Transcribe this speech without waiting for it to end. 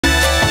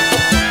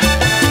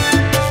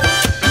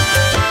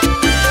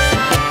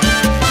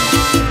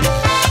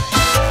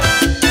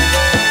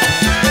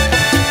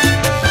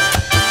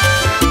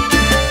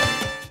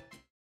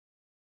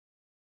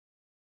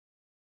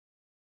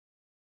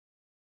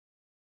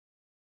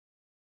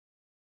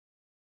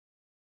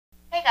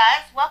Hey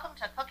guys, welcome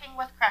to Cooking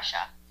with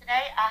Kresha.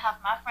 Today I have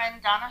my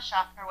friend Donna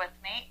Schaffner with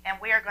me, and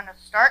we are going to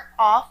start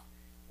off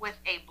with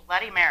a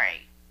Bloody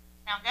Mary.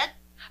 Sound good?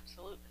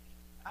 Absolutely.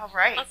 All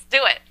right. Let's do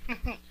it.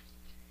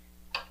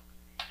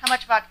 How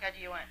much vodka do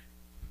you want?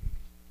 Do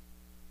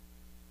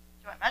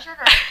you want measured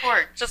or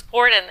poured? Just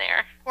pour it in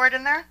there. Pour it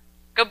in there?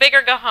 Go big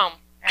or go home.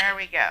 There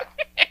we go.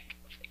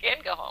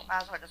 And go home.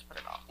 Might as well just put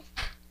it all.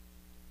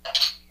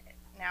 Okay,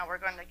 now we're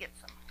going to get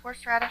some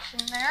horseradish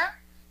in there.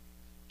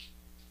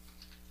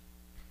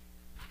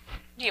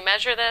 Do you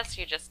measure this?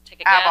 You just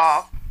take a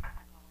Eyeball.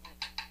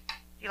 guess?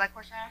 Do you like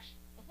horseradish?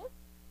 Mm-hmm.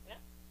 Yeah.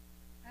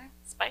 Okay.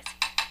 Spicy.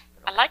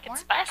 I like it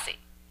spicy.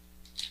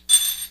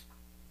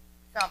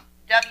 Some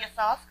W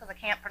sauce, because I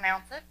can't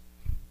pronounce it.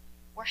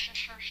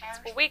 Worcestershire.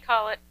 That's what we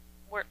call it.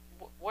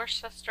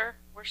 Worcestershire.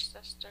 W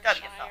sauce.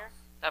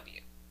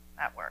 W.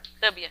 That works.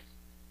 W.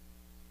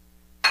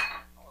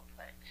 We'll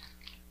put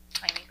a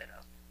tiny bit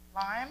of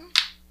lime.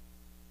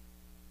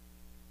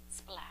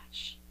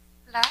 Splash.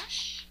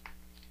 Splash.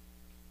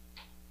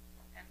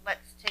 And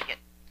let's take it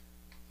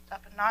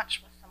up a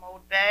notch with some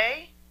Old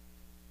Bay.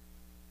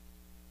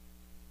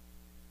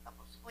 A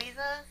couple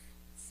squeezes.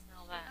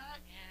 Smell that.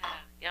 Yeah.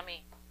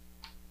 Yummy.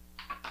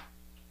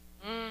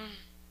 Mmm.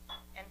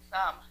 And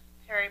some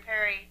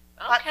peri-peri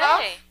hot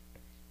sauce.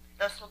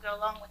 This will go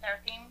along with our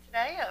theme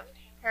today of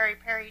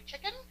peri-peri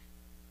chicken.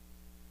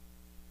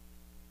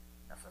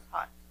 This is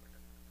hot, so we're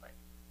just going to put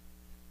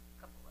a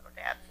couple little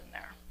dabs in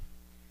there.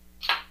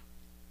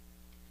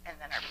 And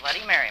then our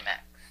Bloody Mary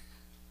mix.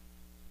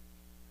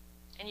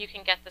 And you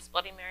can get this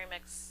Bloody Mary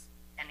mix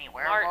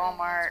Anywhere,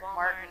 Martin's,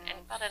 Walmart,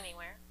 and about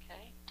anywhere.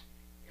 Okay.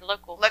 Your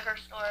local liquor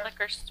store.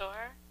 Liquor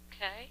store.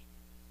 Okay.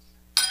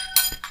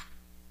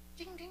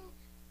 Ding ding.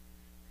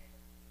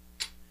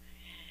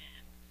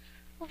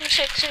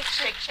 Shake, shake,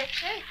 shake. Shake, shake,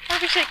 shake.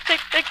 Shake, shake,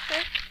 shake, shake,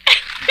 shake.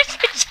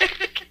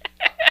 Shake.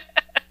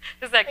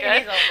 Is that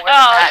good?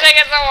 Shake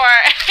it some more.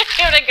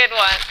 Give it a good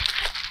one.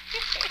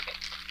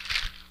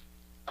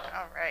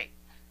 All right.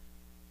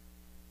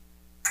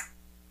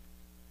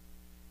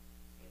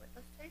 See what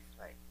this tastes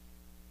like.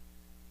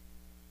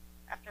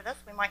 After this,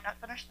 we might not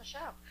finish the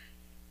show.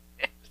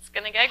 It's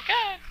gonna get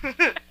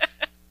good.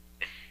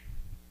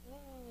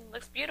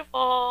 Looks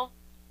beautiful.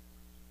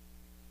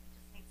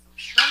 Just need some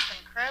shrimp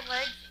and crab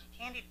legs and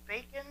candied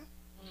bacon.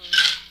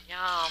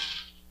 Yum.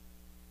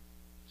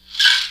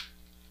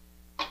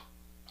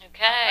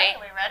 Okay. All right,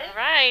 are we ready? All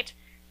right.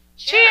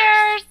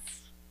 Cheers.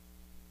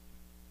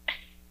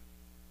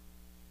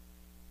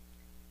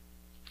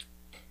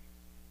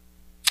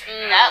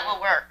 Cheers. That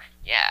will work.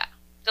 Yeah.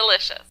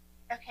 Delicious.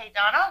 Okay,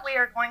 Donna, we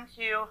are going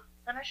to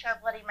finish our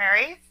Bloody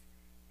Marys,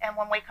 and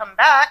when we come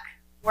back,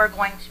 we're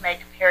going to make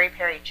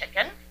peri-peri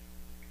chicken,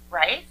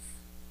 rice,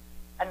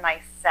 a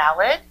nice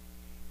salad,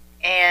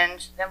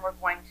 and then we're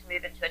going to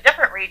move into a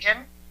different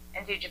region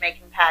and do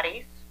Jamaican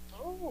patties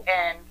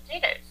and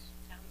potatoes.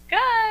 Sounds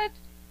good.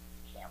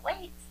 Can't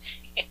wait.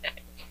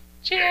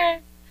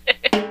 Cheers.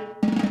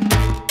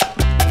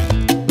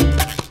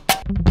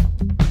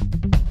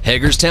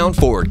 Hagerstown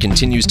Ford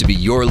continues to be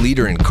your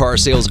leader in car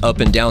sales up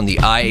and down the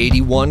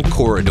I-81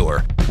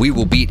 corridor. We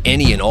will beat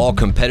any and all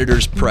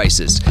competitors'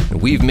 prices,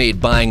 and we've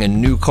made buying a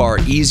new car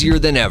easier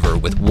than ever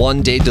with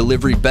one-day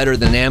delivery better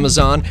than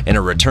Amazon and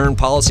a return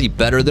policy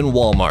better than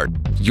Walmart.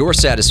 Your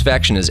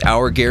satisfaction is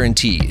our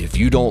guarantee. If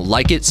you don't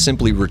like it,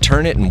 simply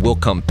return it and we'll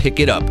come pick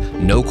it up.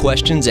 No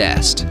questions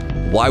asked.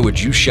 Why would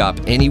you shop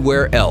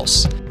anywhere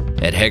else?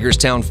 At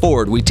Hagerstown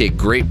Ford, we take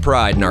great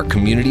pride in our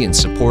community and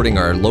supporting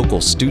our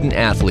local student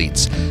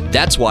athletes.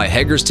 That's why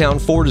Hagerstown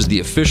Ford is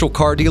the official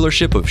car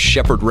dealership of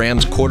Shepherd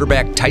Rams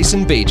quarterback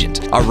Tyson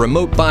Bagent. Our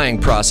remote buying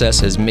process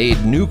has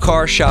made new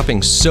car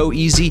shopping so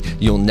easy,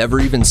 you'll never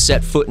even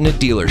set foot in a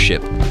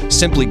dealership.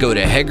 Simply go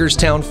to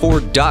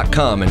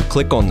HagerstownFord.com and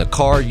click on the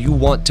car you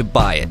want to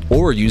buy it,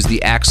 or use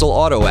the Axle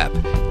Auto app.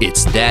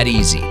 It's that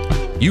easy.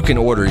 You can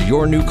order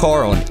your new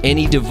car on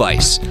any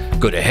device.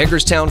 Go to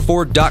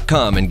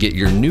HagerstownFord.com and get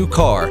your new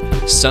car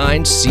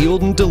signed,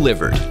 sealed, and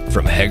delivered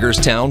from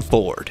Hagerstown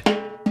Ford.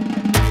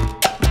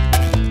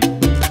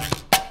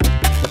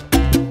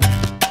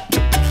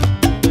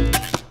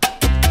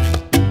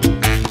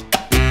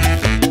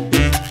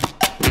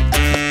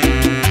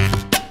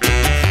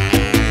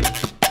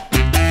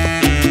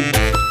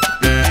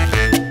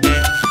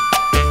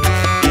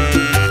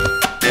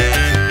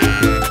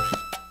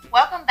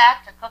 Welcome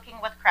back to Cooking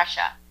with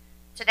Kresha.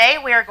 Today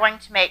we are going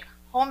to make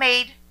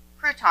homemade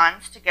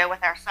croutons to go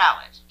with our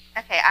salad.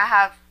 Okay, I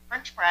have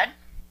French bread,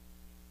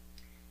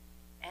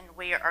 and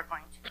we are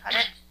going to cut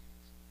it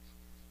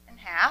in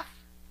half,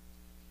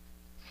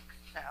 like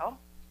so.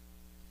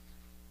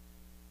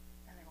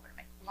 And then we're going to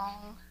make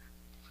long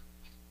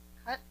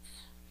cuts.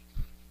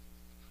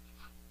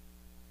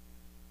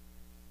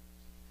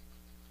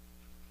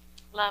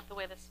 Love the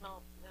way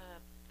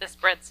this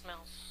bread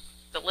smells.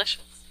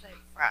 Delicious. So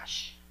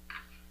fresh.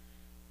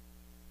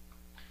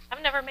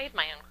 I've never made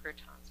my own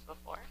croutons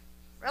before.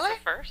 Really? It's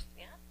the first,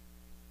 yeah.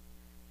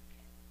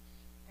 Okay.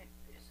 Move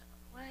this out of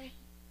the way.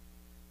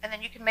 And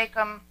then you can make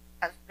them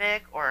as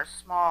big or as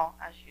small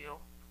as you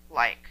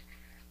like.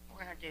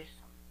 We're going to do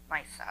some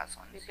nice size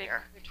ones Big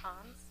here.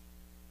 croutons.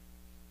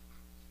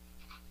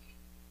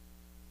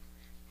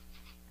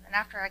 And then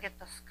after I get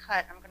this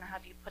cut, I'm going to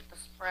have you put the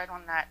spread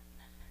on that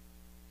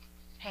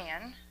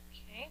pan.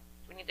 Okay.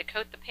 Do we need to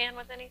coat the pan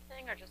with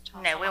anything or just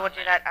toss No, it we on will do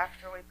there? that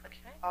after we put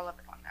Okay. all of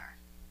it on there.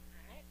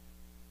 All right.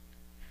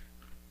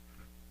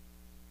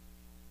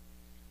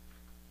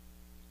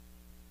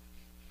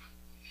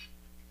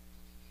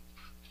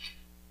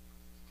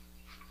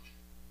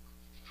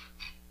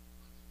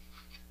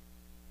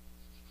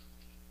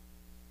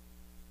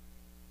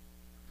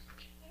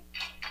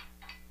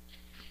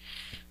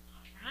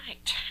 All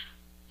right.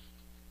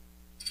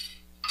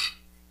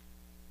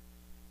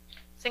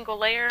 Single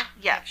layer.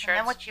 Yeah, Make sure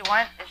and then it's- what you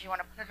want is you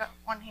want to put it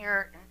on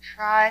here and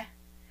try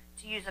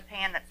to use a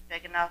pan that's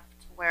big enough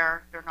to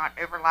where they're not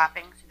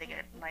overlapping, so they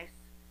get nice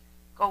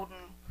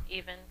golden,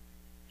 even.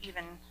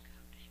 even. And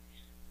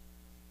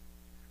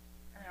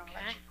then I'll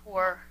let Okay. you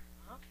pour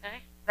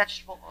Okay.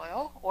 vegetable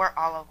oil or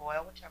olive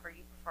oil, whichever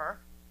you prefer.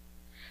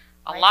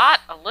 A Nice.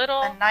 lot, a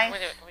little. A nice,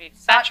 we Not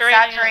saturating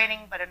it?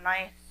 saturating, but a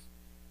nice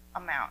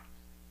amount.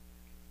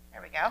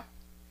 There we go.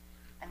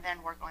 And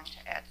then we're going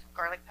to add some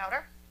garlic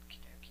powder.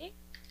 Okey-dokey.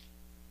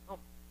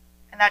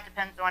 And that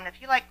depends on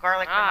if you like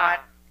garlic or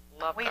not.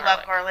 Love We garlic.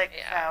 love garlic,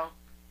 Yeah. so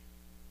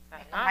Is that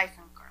make them enough? nice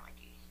and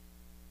garlicky.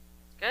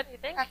 Good, you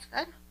think? That's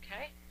good.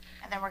 Okay.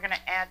 And then we're going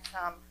to add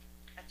some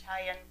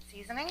Italian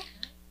seasoning.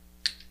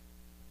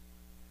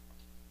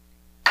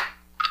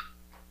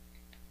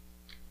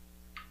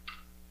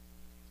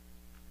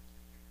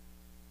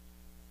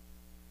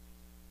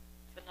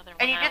 That's another one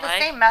And you I do the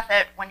like. same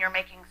method when you're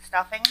making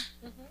stuffing.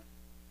 Mm-hmm.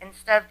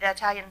 Instead of the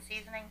Italian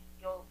seasoning,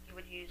 you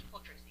would use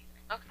poultry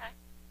seasoning. Okay.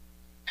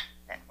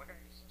 Then we're going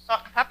to do some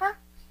salt and pepper.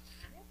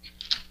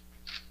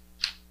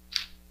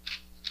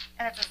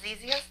 And it's as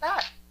easy as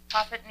that.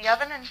 Pop it in the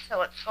oven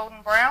until it's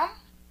golden brown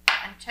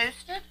and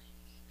toasted.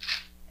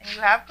 And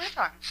you have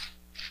croutons.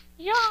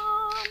 Yum!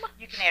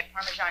 You can add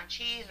Parmesan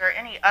cheese or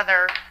any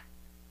other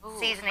Ooh,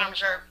 seasonings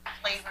Parmesan. or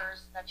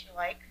flavors that you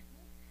like.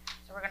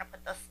 So we're going to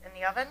put this in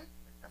the oven.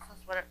 This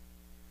is what it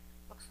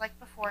looks like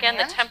beforehand.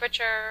 Again, the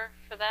temperature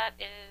for that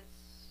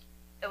is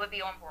It would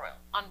be on broil.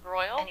 on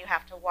broil. And you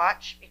have to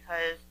watch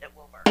because it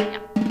will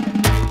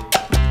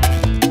burn.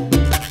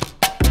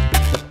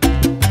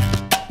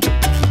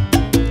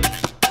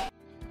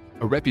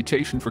 A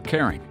reputation for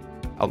caring,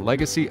 a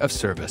legacy of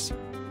service.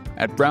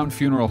 At Brown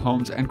Funeral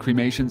Homes and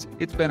Cremations,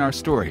 it's been our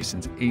story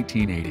since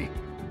 1880.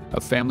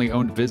 A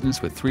family-owned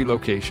business with 3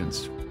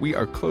 locations, we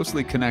are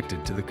closely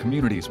connected to the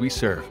communities we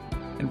serve,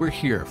 and we're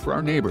here for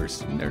our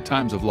neighbors in their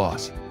times of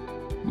loss.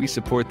 We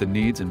support the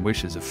needs and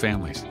wishes of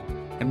families,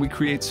 and we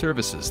create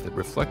services that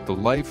reflect the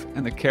life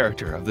and the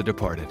character of the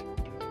departed.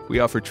 We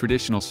offer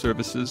traditional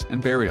services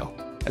and burial,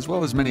 as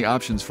well as many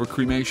options for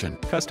cremation,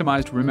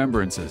 customized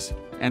remembrances,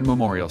 and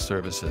memorial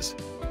services.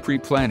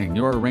 Pre-planning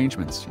your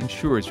arrangements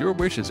ensures your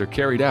wishes are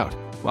carried out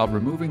while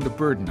removing the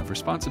burden of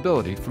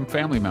responsibility from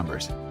family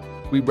members.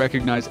 We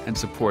recognize and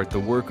support the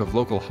work of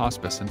local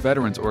hospice and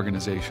veterans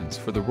organizations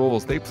for the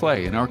roles they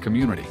play in our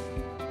community.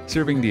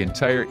 Serving the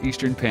entire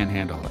Eastern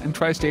Panhandle and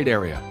Tri-State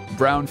area,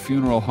 Brown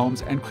Funeral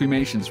Homes and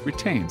Cremations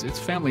retains its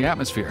family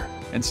atmosphere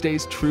and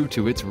stays true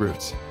to its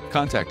roots.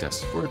 Contact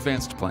us for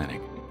advanced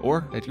planning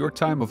or at your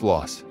time of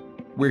loss.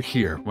 We're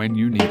here when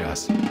you need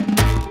us.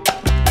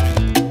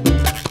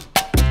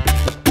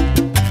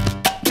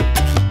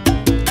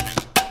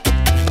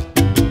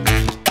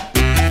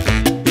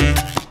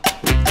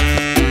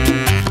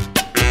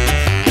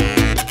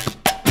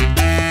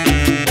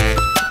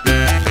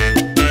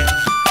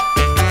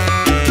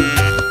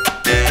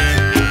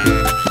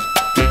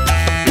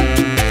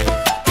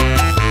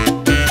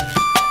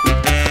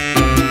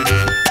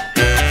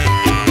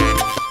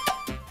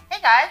 Hey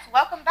guys,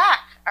 welcome back.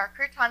 Our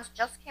croutons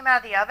just came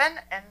out of the oven,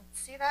 and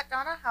see that,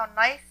 Donna? How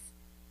nice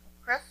and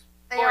crisp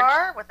they Gorgeous.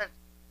 are with it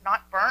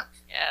not burnt.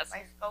 Yes.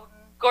 Nice golden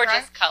Gorgeous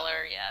crunch.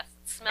 color, yes.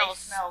 It smells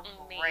smell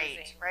amazing.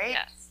 great, right?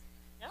 Yes.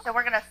 Yep. So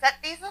we're going to set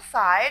these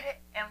aside,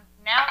 and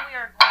now we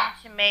are going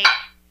to make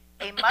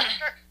a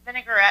mustard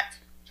vinaigrette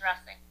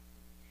dressing.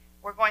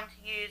 We're going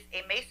to use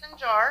a mason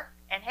jar,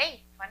 and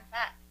hey, fun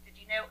fact, did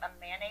you know a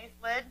mayonnaise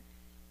lid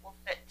will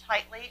fit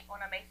tightly on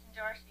a mason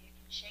jar so you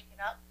can shake it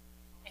up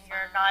and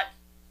you're not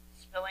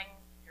spilling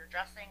your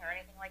dressing or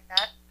anything like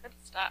that? Good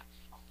stuff.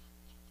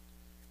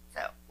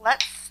 So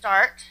let's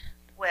start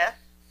with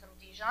some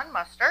Dijon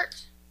mustard.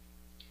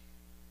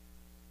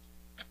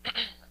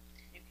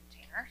 New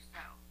container, so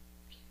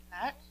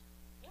that.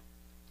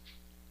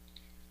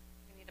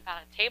 We need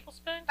about a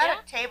tablespoon.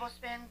 About a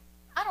tablespoon.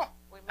 I don't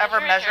We ever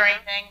measure here.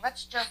 anything.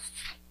 Let's just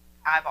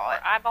eyeball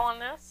it. We're eyeballing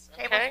this.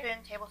 Okay.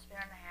 Tablespoon, tablespoon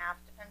and a half.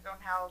 Depends on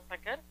how. Is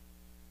that good?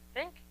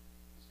 Think.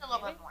 Just a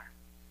little Maybe. bit more.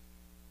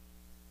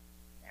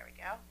 There we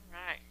go.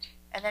 Right.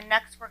 And then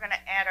next we're going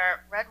to add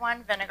our red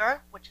wine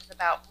vinegar, which is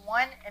about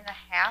 1.5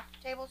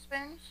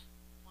 tablespoons.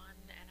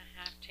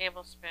 1.5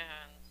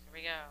 tablespoons. Here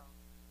we go.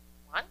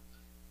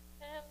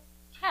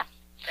 1.5.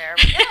 There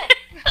we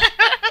go.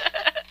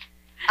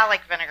 I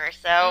like vinegar,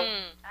 so I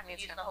me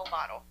could use too. the whole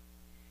bottle.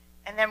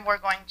 And then we're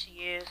going to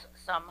use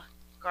some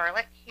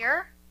garlic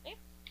here. Okay.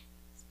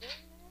 Spoon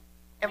there.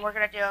 And we're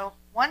going to do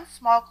 1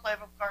 small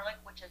clove of garlic,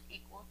 which is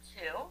equal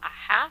to A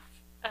half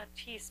a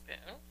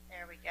teaspoon.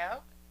 There we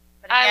go.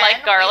 But I again,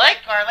 like garlic. We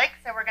like garlic,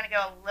 so we're going to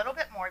go a little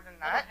bit more than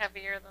A little that.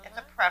 heavier than It's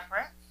that. a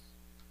preference.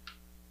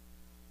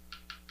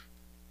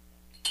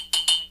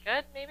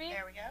 Good, maybe?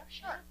 There we go.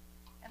 Sure.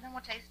 And then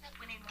we'll taste it. If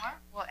we need more,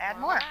 we'll add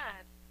More. more.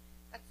 Add.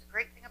 That's the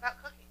great thing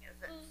about cooking is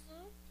it's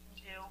Mm-hmm. you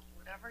can do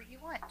whatever you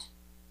want.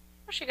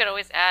 Or she could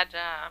always add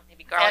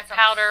maybe Add garlic some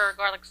powder or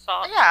garlic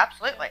salt. Oh, yeah,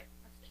 absolutely.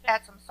 Let's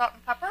add some salt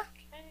and pepper.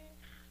 Okay.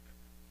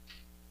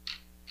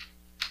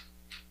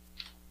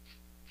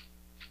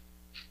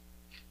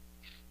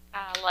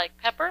 I like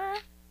pepper.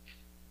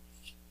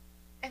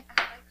 And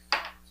I like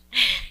salt.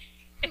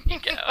 There you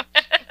go.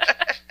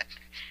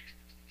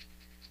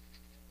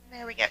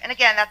 There we go. And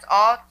again, that's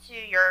all to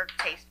your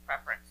taste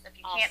preference. If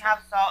you can't Awesome. have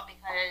salt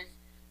because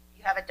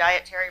you have a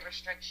dietary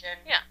restriction,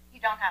 Yeah.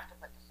 you don't have to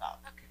put the salt.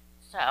 Okay.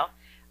 So,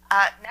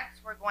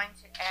 next we're going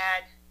to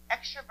add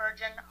extra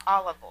virgin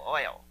olive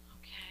oil.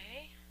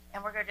 Okay.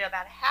 And we're going to do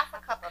about a half a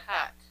cup of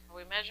that. Are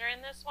we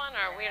measuring this one, or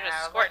are we Yeah,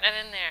 just squirting it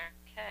let's- in there?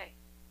 Okay.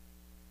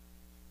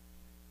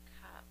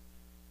 Cup.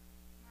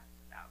 That's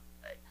about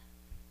good.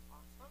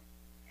 Awesome.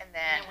 And And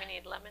then, then we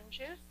need lemon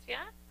juice,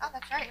 yeah? oh,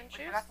 that's right. Lemon We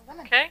juice. forgot the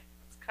lemon. Okay.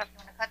 Let's cut. You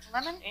want to cut the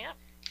lemon? Yeah.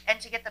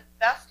 And to get the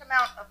best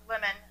amount of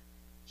lemon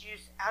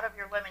juice out of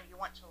your lemon, you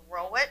want to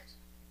roll it.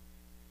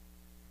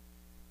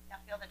 Now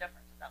feel the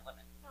difference of that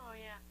lemon. Oh,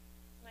 yeah.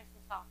 Nice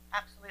and soft.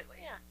 Absolutely.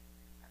 Yeah.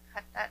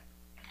 Cut that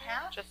in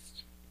half.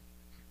 Just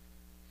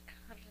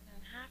cut it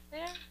in half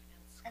there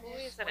and And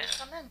squeeze just it in. squeeze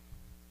some in.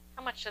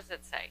 How much does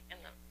it say? In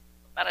the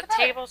about It's a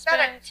tablespoon.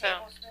 About a So,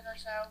 tablespoon or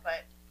so,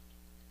 but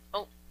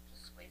Oh.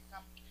 just squeeze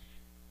some.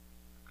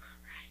 all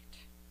right.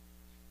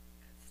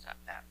 Good stuff.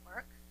 That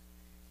works.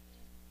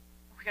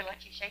 We're gonna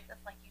let you shake this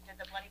like you did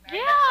the Bloody Mary.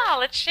 Yeah.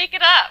 Let's shake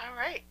it up. All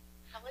right.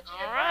 I'll let you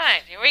All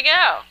right. Here we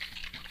go.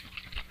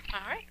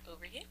 All right.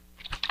 Over here.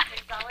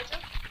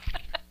 Mixologist.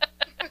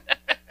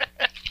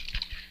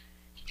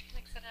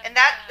 Mix it up. And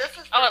that this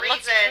is the Oh, it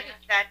looks reason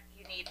pretty. that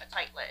you need a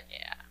tight lid.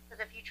 Yeah. Because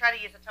if you try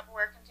to use a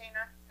Tupperware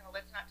container and the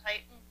lid's not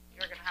tight, Mm-hmm.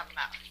 you're gonna have a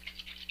mess.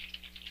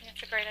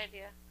 That's a great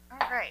idea.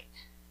 All right.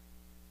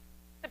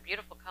 It's a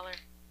beautiful color.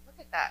 Look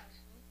at that.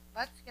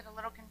 Let's get a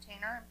little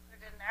container and put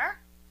it in there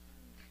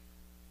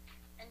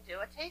and do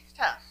a taste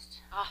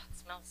test. Oh, it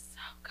smells so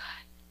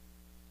good.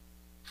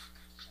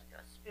 I'll do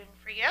a spoon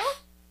for you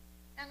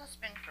and a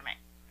spoon for me.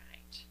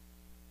 Right.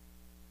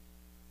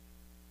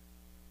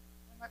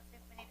 And let's see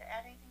if we need to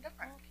add anything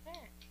different.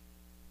 Okay.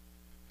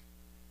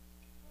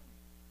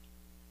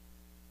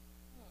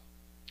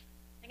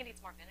 I think it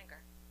needs more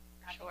vinegar.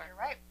 I think Sure. you're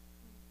right.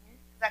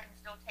 Because I can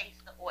still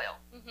taste the oil.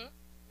 Mm-hmm.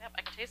 Yep,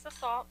 I can taste the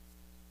salt.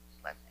 So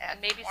let's add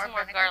And maybe some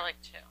more vinegar. garlic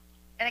too.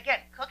 And again,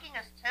 cooking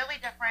is totally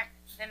different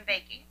than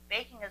baking.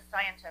 Baking is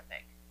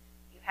scientific.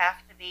 You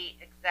have to be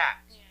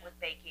exact Yeah. with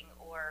baking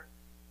or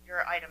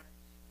your item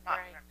is not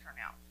Right. going to turn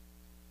out.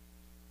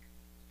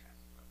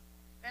 Just a little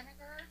more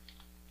vinegar.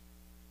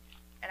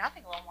 And I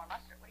think a little more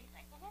mustard. What do you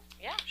think?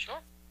 Yeah,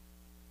 sure.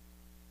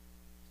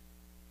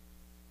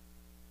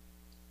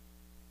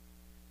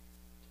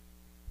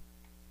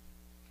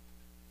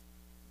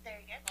 There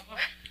you go.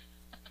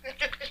 Shake,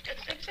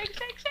 shake,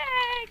 shake,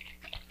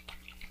 shake.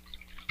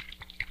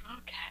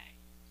 Okay.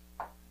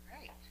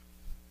 Right.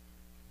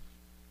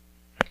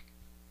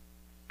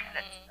 And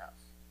it's stuff.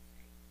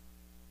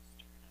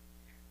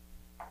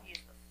 Use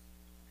this.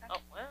 Okay. Oh,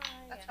 well,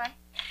 That's yeah. fine.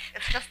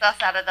 It's just us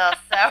out of this,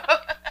 so.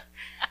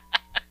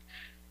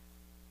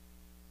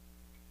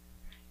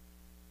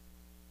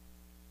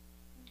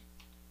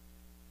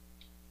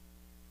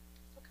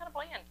 Still kind of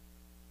bland.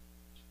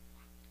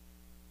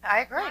 I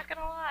agree. Not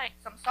gonna lie.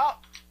 Some salt.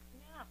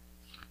 Yeah.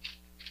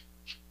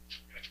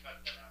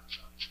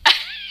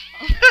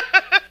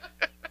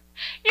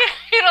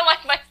 You don't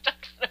like my stuff.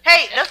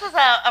 Hey, this is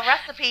a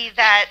recipe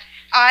that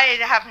I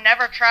have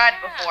never tried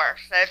Yeah. before,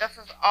 so this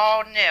is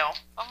all new.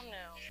 Oh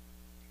no.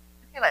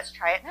 Okay, let's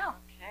try it now.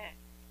 Okay.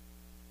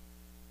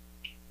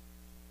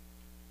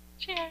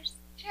 Cheers.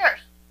 Cheers.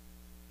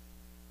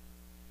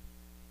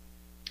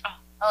 Oh,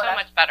 Oh, so that's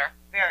much better.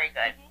 very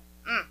good.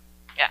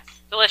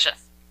 Yes,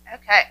 delicious.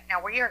 Okay,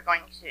 now we are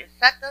going to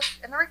set this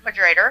in the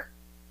refrigerator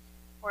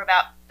for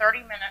about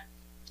 30 minutes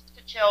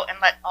to chill and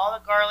let all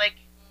the garlic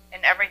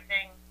and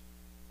everything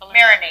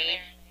Marinade.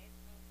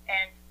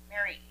 and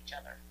marry each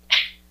other.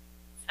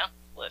 Sounds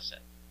delicious.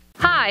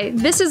 Hi,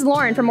 this is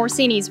Lauren from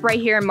Orsini's right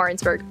here in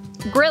Martinsburg.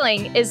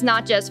 Grilling is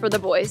not just for the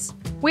boys.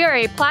 We are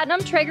a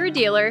Platinum Traeger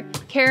dealer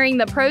carrying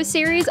the Pro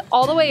Series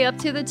all the way up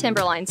to the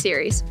Timberline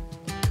Series.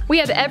 We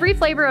have every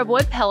flavor of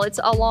wood pellets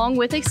along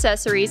with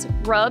accessories,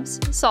 rubs,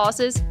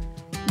 sauces.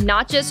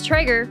 Not just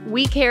Traeger,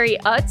 we carry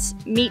Utz,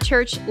 Meat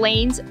Church,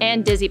 Lanes,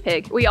 and Dizzy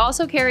Pig. We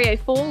also carry a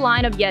full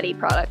line of Yeti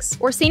products.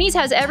 Orsini's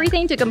has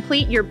everything to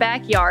complete your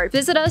backyard.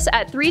 Visit us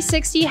at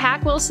 360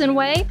 Hack Wilson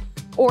Way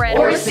or at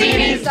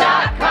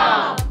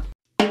Orsinis.com.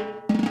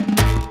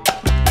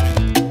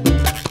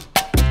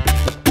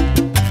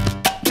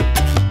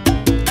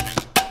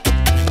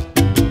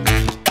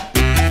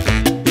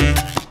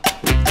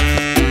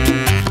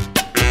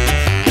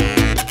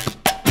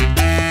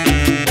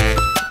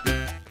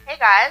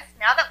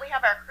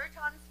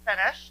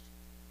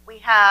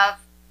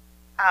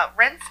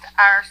 rinsed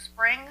our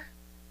spring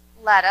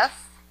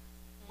lettuce.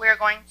 We're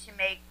going to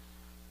make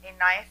a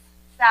nice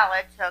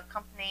salad to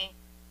accompany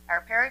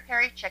our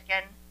peri-peri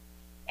chicken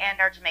and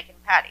our Jamaican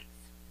patties.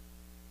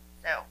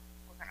 So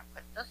we're going to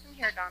put this in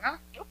here, Donna.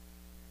 Yep.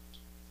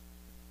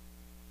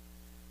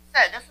 So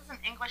this is an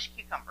English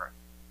cucumber.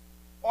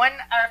 On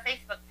our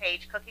Facebook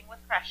page, Cooking with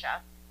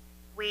Kresha,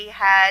 we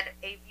had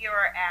a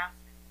viewer ask,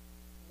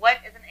 what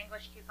is an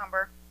English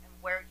cucumber and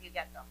where do you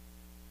get them?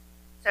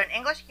 So an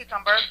English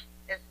cucumber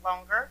is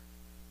longer.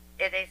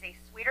 It is a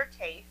sweeter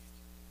taste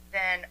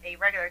than a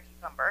regular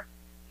cucumber.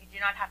 You do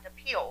not have to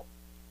peel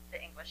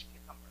the English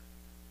cucumber.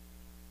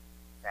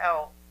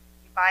 So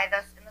you buy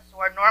this in the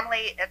store.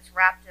 Normally it's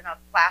wrapped in a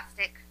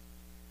plastic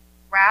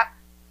wrap,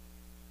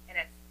 and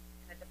it's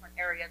in a different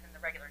area than the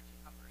regular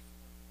cucumbers.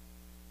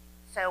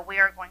 So we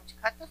are going to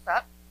cut this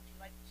up. Would you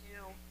like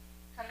to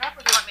cut it up,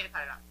 or do you want me to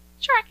cut it up?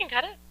 Sure, I can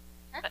cut it.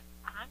 Okay. But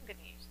I'm going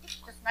to use this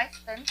one. Just nice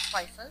thin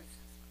slices.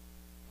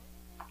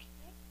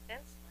 Okay,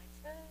 thin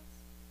slices.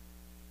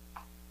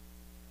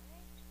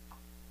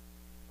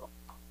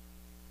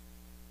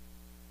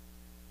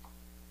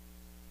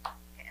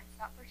 Okay, and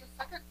stop for just a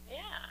second.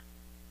 Yeah.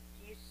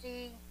 Do you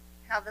see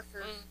how this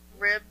is Mhm.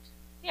 ribbed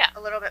Yeah. a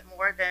little bit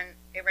more than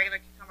a regular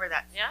cucumber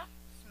that's Yeah.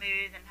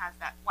 smooth and has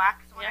that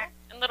wax on Yeah. it?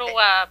 And little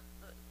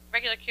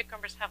regular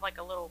cucumbers have like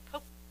a little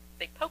poke.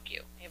 They poke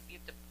you. You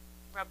have to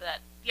rub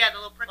that. Yeah, the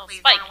little pricklies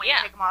spike, on when yeah.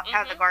 you take them out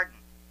of the Mhm. garden.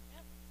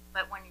 Yep.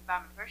 But when you buy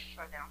them in the grocery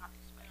store, they don't have the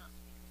spikes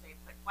because they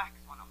put wax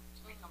on them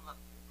to make them look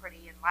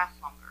pretty and last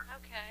longer.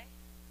 Okay.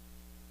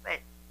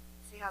 But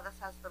see how this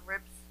has the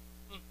ribs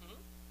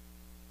Mhm.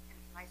 and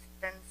it's nice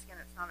thin skin.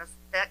 It's not as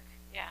thick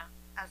Yeah.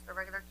 as the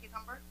regular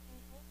cucumber.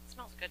 It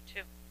smells good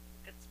too.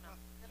 Good smell.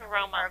 Good For our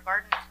aroma.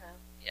 garden to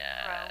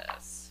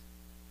Yes.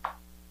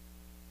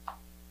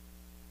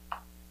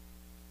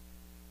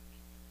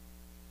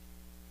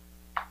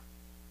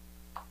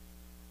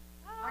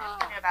 We're just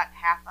gonna do about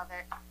half of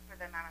it for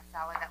the amount of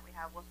salad that we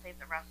have. We'll save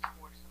the rest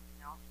for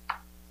something else.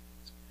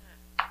 That's good.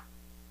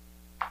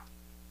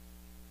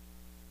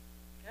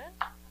 Good?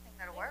 I think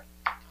that'll work.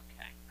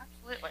 Okay.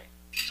 Absolutely.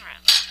 All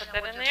right, let's put And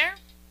that we'll in just there.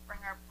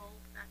 Bring our bowl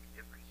back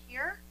over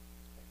here.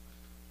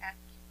 Add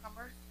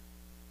cucumbers.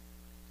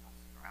 Toss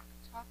it around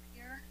the top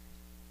here.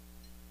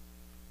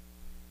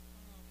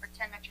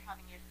 Pretend that you're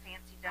having a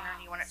fancy dinner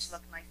and you want it to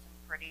look nice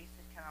and pretty,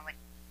 so kind of like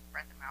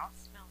spread them out.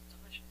 Smells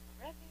delicious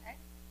already. Okay.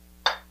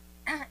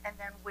 And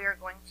then we're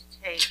going to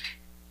take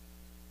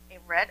a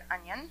red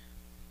onion.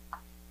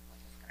 We're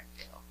just going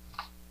to do a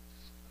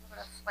little bit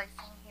of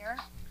slicing here.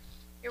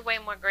 You're way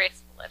more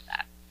graceful at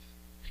that.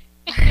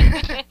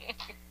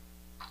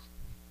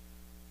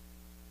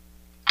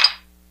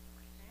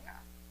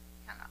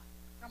 Kind of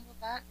crumble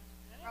that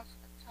across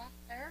the top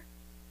there.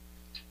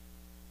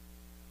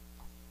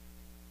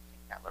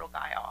 Take that little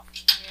guy off.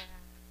 Yeah.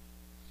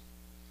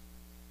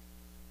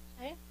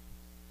 Okay.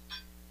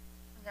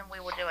 And then we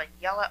will do a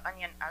yellow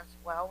onion as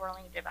well. We're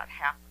only going to do about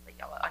half of the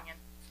yellow onion.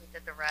 So we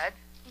did the red.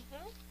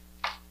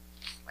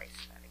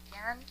 Slice that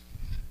again.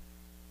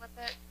 Flip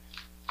it.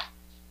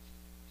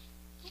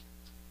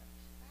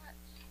 That.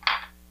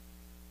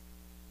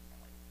 And then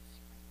we will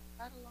sprinkle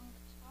that along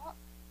the top.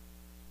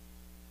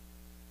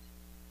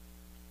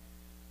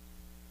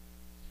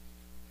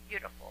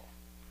 Beautiful.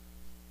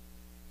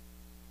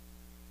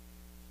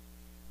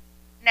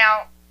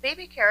 Now,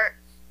 baby carrots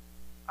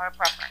are a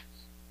preference.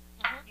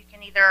 You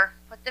can either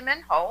put them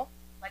in whole,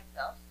 like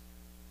this,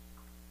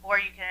 or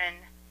you can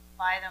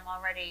buy them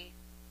already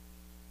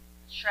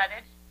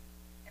shredded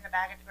in a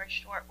bag at the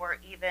grocery store, or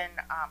even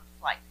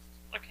sliced.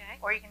 Okay.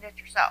 Or you can do it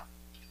yourself.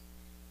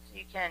 So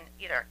you can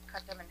either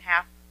cut them in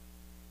half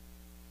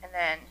and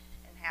then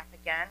in half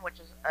again, which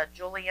is a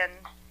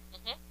julienne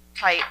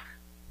type.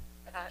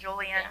 That's a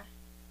julienne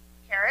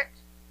carrot.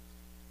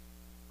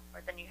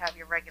 Or then you have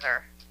your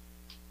regular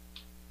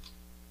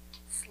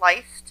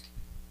sliced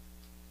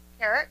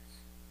carrots,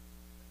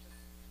 which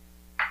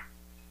is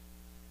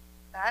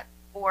that,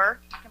 or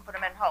you can put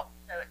them in whole.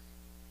 So it's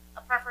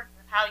a preference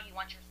of how you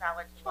want your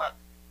salad to look.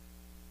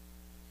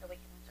 So we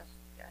can just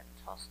go ahead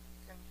and toss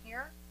these in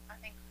here. I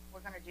think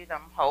we're going to do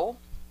them whole.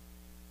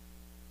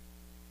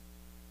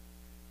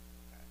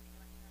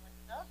 Like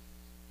this.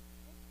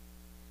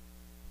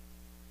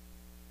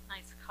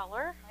 Nice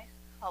color. Nice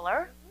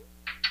color.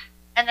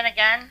 And then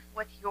again,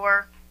 with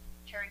your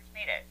cherry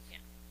tomatoes. Yeah.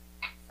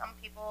 Some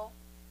people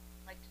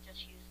like to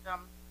just use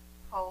them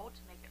whole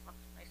to make it look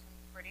nice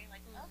and pretty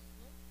like this.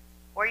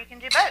 Or you can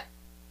do both.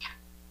 You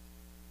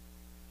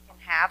can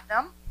halve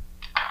them.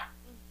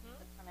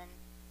 Put them in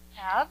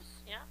halves.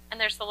 Yeah. And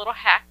there's the little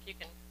hack. You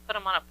can put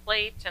them on a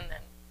plate and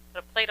then put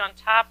a plate on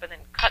top and then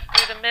cut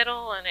through the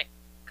middle, and it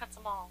cuts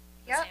them all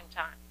at the same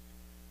time.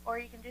 Or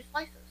you can do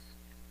slices.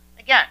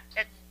 Again,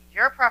 it's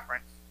your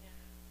preference. Yeah.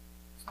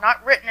 It's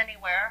not written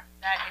anywhere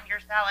that in your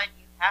salad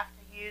you have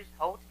to use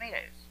whole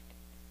tomatoes.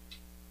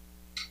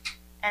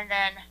 And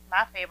then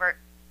my favorite,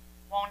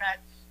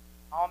 walnuts,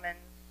 almonds.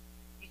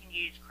 You can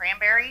use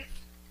cranberries.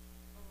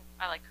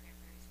 I like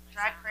cranberries.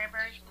 Dried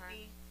cranberries would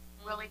be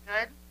really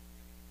good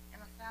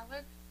in a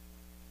salad.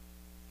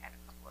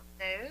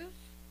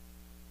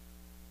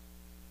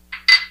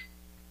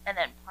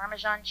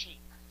 Parmesan cheese.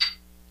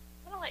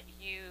 I'm going to let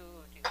you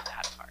do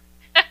that part.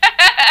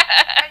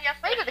 Are you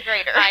afraid of the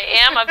grater? I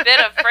am a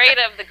bit afraid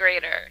of the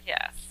grater,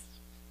 yes.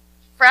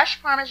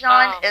 Fresh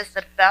Parmesan Oh. is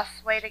the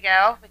best way to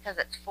go because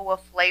it's full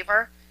of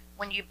flavor.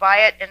 When you buy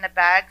it in the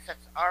bags,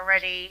 it's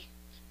already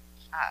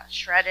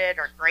shredded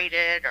or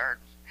grated or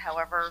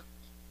however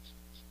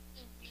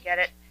you get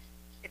it.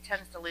 It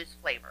tends to lose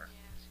flavor.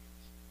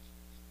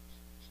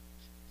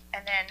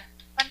 And then,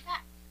 fun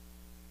fact,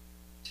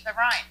 the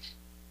rind.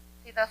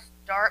 See this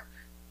dark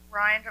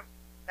rind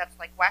that's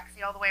like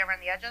waxy all the way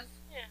around the edges?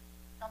 Yeah.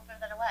 Don't throw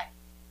that away.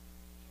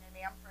 You know me,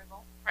 I'm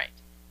frugal. Right.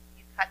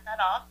 You cut that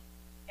off,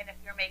 and if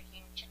you're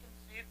making chicken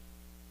soup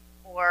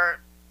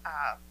or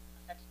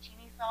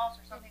fettuccine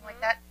sauce or something like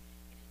that,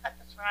 if you cut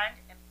this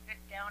rind and put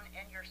it down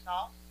in your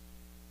sauce,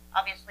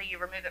 obviously you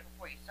remove it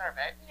before you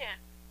serve it. Yeah.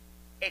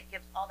 It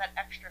gives all that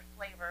extra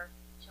flavor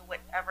to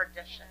whatever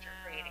dish that you're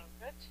creating.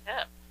 Good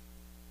tip.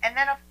 And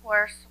then, of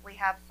course, we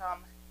have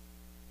some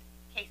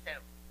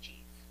queso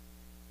cheese.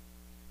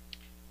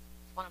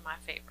 It's one of my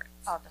favorites.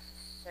 Oh, this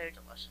is so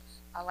delicious.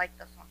 I like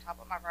this on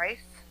top of my rice.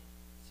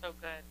 So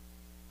good.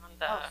 On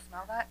Oh,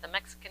 smell that? the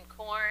Mexican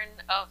corn.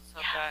 Oh, so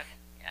Yes. good.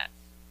 Yes.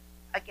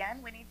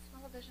 Again, we need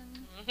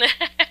smell-o-vision.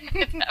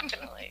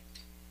 Definitely.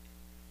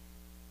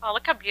 Oh,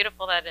 look how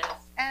beautiful that is.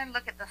 And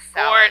look at the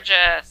salad.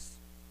 Gorgeous.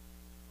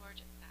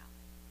 Gorgeous salad.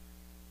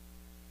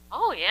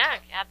 Oh, yeah.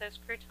 Add those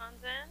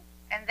croutons in.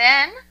 And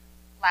then,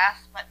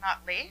 last but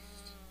not least,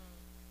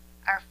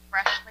 our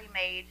freshly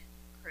made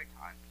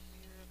croutons.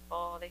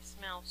 Beautiful. They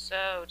smell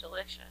so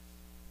delicious.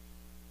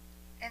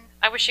 And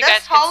I wish you this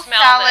guys whole could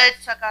smell salad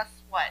this. took us,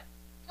 what,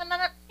 10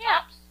 minutes?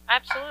 Yeah. Tops?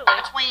 Absolutely.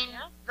 Between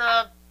Yeah.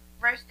 the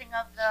roasting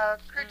of the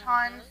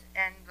croutons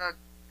and the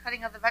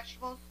cutting of the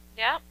vegetables,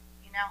 Yep.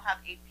 you now have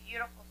a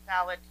beautiful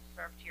salad to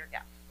serve to your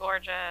guests.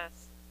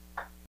 Gorgeous.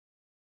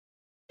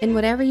 In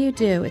whatever you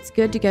do, it's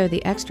good to go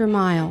the extra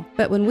mile.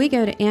 But when we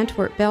go to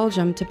Antwerp,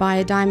 Belgium to buy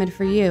a diamond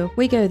for you,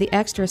 we go the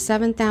extra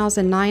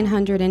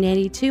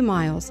 7,982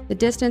 miles, the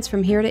distance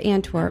from here to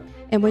Antwerp.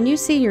 And when you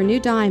see your new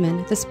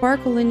diamond, the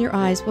sparkle in your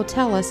eyes will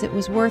tell us it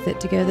was worth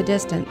it to go the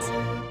distance.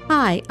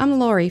 Hi, I'm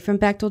Lori from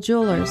Bechtel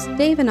Jewelers.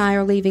 Dave and I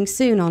are leaving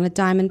soon on a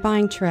diamond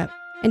buying trip.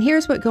 And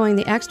here's what going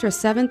the extra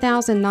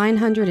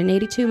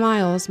 7,982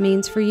 miles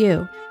means for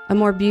you. A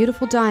more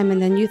beautiful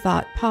diamond than you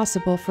thought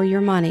possible for your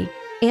money.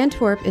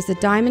 Antwerp is the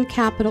diamond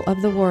capital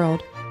of the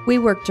world. We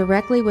work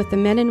directly with the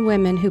men and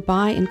women who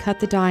buy and cut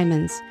the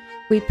diamonds.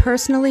 We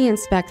personally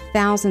inspect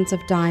thousands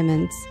of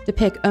diamonds to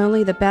pick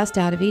only the best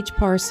out of each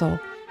parcel.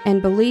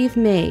 And believe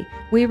me,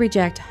 we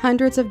reject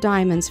hundreds of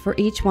diamonds for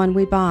each one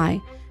we buy.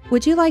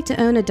 Would you like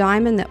to own a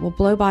diamond that will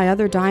blow by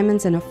other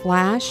diamonds in a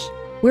flash?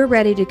 We're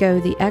ready to go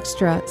the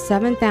extra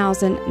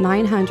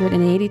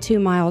 7,982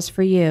 miles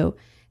for you.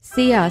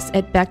 See us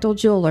at Bechtel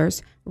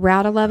Jewelers,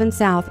 Route 11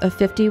 south of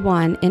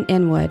 51 in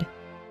Inwood.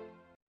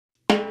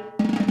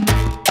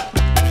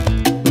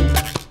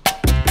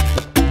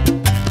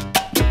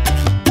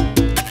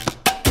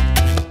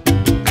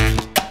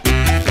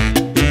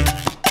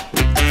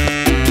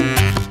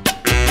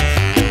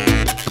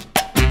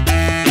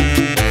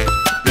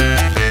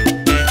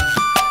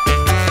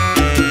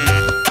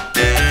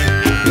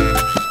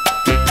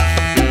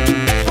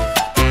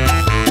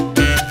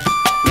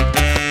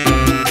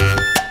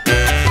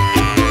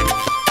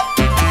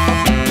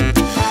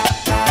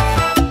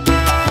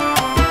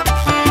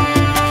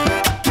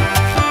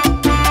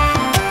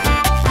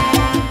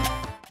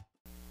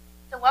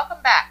 So welcome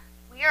back.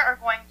 We are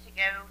going to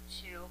go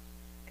to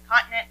the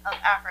continent of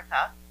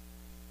Africa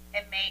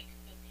and make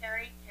a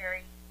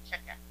peri-peri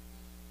chicken.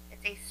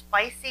 It's a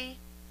spicy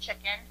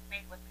chicken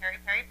made with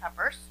peri-peri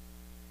peppers.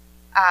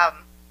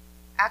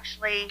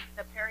 Actually,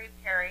 the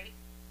peri-peri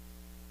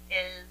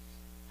is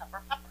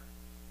pepper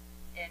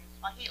in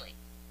Swahili.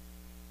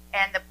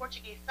 And the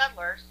Portuguese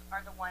settlers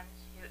are the ones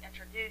who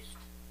introduced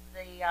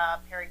the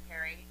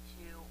peri-peri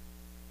to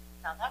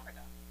South Africa.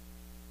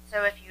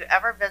 So if you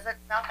ever visit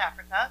South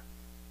Africa,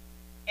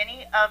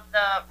 any of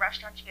the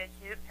restaurants you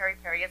go to,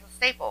 peri-peri is a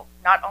staple.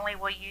 Not only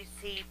will you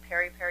see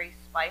peri-peri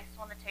spice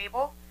on the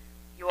table,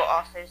 you will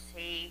also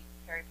see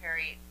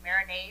peri-peri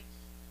marinades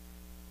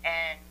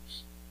and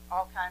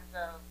all kinds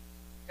of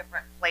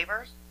different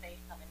flavors. They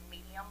come in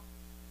medium,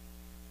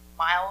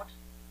 mild,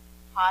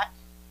 hot,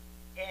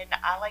 and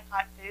I like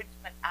hot foods,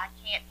 but I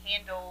can't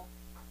handle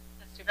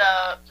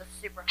the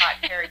super hot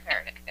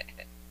peri-peri.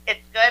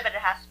 It's good, but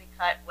it has to be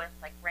cut with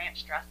like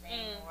ranch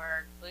dressing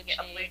or Blue get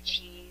a blue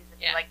cheese. cheese if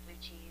Yeah. you like blue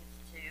cheese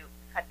to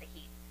cut the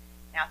heat.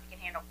 Now, if you can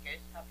handle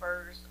ghost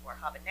peppers or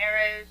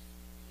habaneros,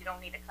 you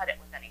don't need to cut it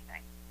with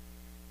anything.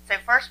 So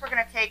first, we're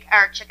going to take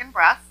our chicken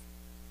breast,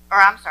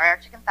 our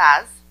chicken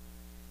thighs.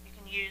 You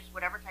can use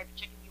whatever type of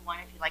chicken you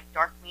want. If you like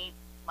dark meat,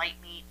 light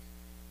meat,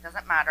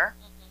 doesn't matter.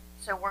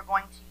 So we're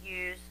going to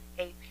use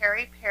a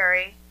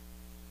peri-peri.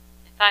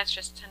 The thighs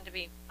just tend to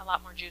be a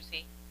lot more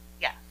juicy.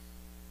 Yes,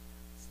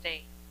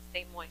 Stay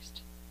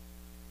moist.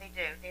 they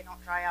do. They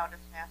don't dry out as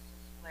fast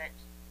as what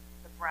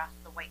the breast,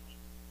 the white meat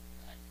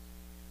does.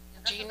 So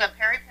Do this you is know- a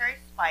peri-peri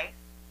spice.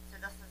 So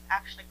this is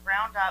actually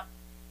ground up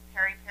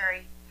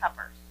peri-peri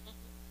peppers.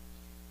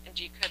 And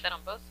do you coat that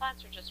on both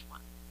sides or just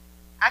one?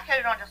 I coat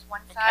it on just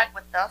one side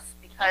with this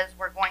because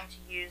we're going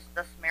to use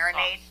this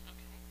marinade. Sauce.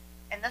 Okay.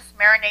 And this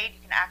marinade,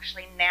 you can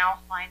actually now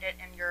find it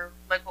in your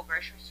local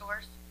grocery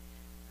stores.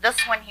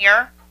 This one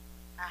here,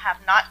 I have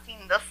not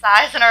seen this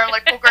size in our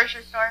local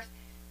grocery stores.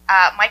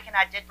 Mike and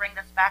I did bring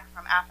this back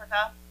from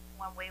Africa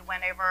when we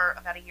went over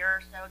about a year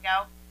or so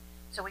ago.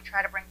 So we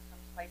try to bring some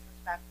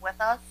spices back with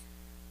us.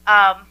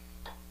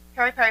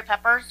 Peri-peri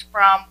peppers,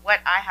 from what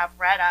I have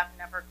read, I've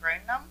never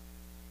grown them,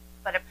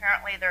 but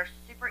apparently they're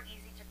super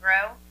easy to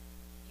grow.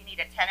 You need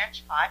a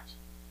 10-inch pot,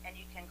 and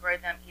you can grow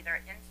them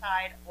either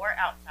inside or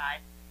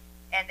outside,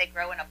 and they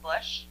grow in a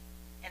bush.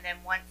 And then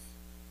once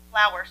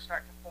flowers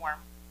start to form,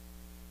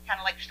 kind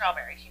of like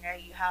strawberries, you know,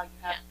 how you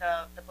have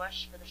the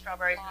bush for the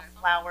strawberries and the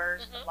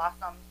flowers, the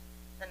blossoms,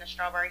 then the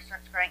strawberry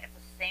starts growing. It's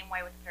the same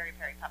way with the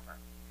peri-peri pepper,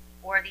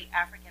 or the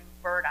African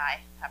bird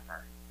eye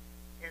pepper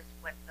is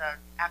what the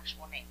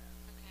actual name is.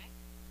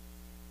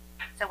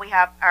 So we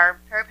have our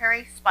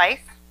peri-peri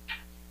spice,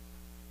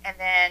 and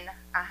then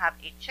I have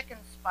a chicken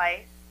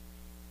spice,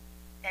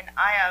 and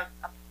I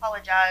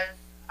apologize,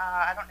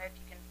 I don't know if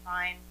you can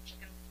find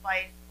chicken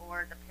spice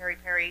or the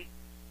peri-peri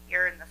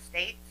here in the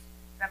States,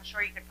 but I'm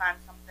sure you could find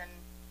something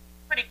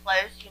pretty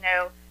close. You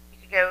know, you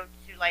could go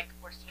to like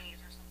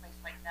Orsini's or someplace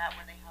like that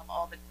where they have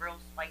all the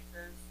grilled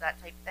spices, that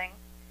type thing.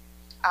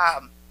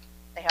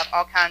 They have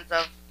all kinds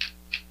of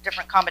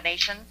different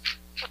combinations.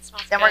 That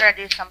smells Then good. we're going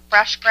to do some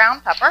fresh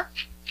ground pepper.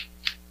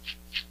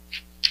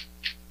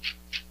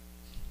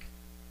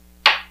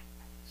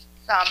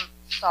 Some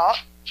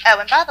salt. Oh,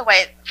 and by the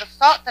way, the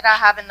salt that I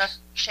have in this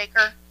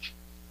shaker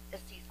is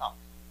sea salt.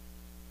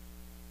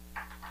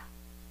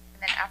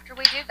 And then after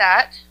we do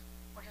that,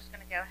 we're just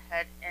going to go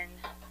ahead and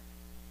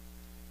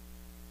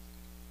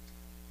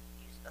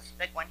use this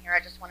big one here. I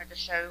just wanted to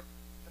show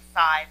the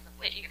size of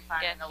what you can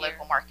find in the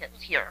local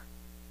markets here.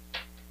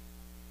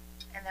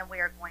 And then we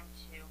are going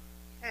to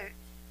coat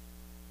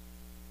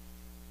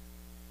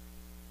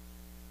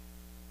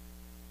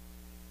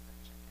the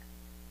chicken.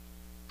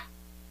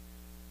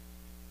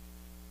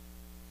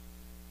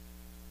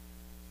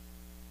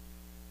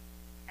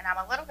 And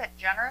I'm a little bit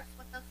generous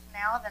with this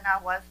now than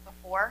I was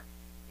before,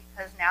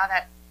 because now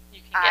that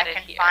I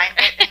can find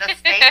it in the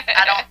States,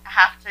 I don't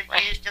have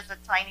to use just a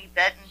tiny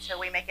bit until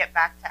we make it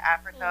back to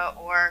Africa,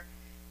 or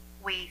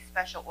we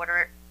special order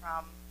it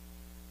from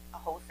a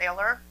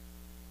wholesaler.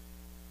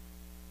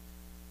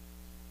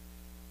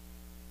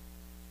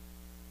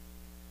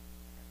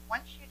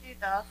 Once you do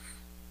this,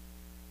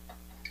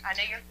 I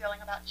know you're feeling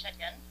about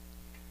chicken,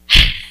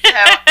 so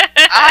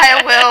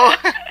I will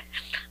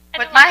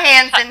put my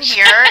hands in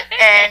here,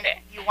 and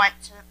you want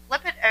to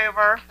flip it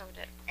over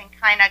and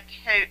kind of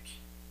coat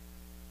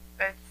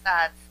both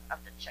sides of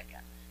the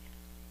chicken.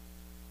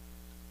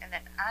 And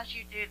then as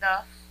you do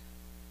this,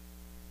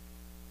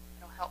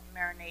 it'll help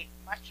marinate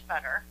much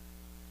better.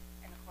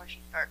 And of course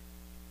you start,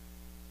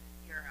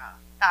 your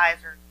thighs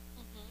are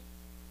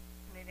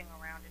moving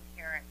around in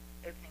here and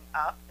opening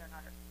up. They're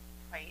not as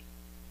tight.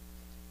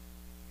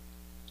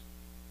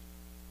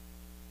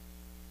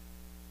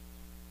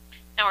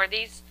 Now, are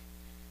these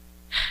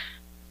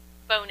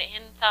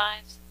bone-in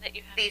thighs that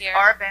you have These here?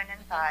 are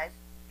bone-in thighs,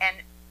 and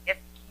if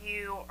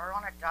you are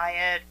on a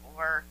diet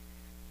or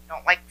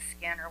don't like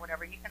skin or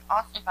whatever, you can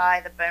also buy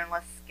the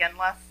boneless,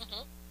 skinless.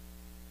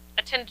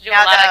 I tend to do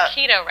a lot of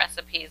keto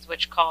recipes,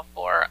 which call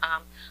for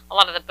a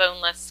lot of the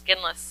boneless,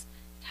 skinless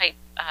type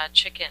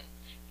chicken,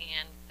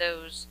 and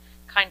those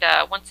kind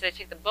of, once they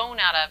take the bone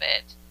out of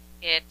it,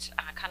 it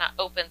kind of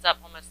opens up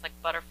almost like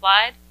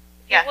butterflied.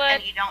 Yes,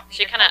 and you don't need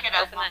to cook it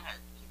as long as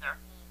either.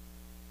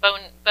 Bone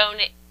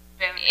in.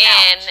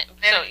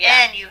 Bone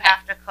in, you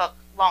have to cook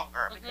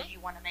longer because you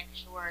want to make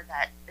sure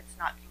that it's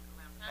not pink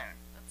around the bone.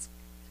 That's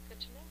good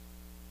to know.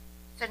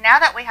 So now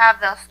that we have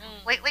this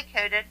completely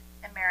coated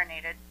and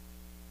marinated,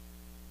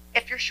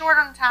 if you're short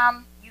on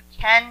time, you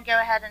can go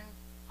ahead and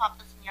pop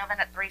this in the oven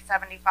at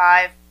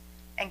 375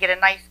 and get a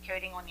nice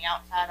coating on the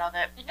outside of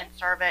it and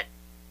serve it.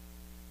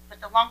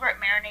 But the longer it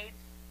marinates,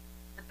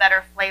 the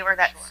better flavor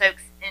that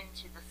soaks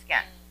into the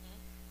skin.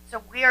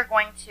 So we are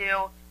going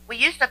to, we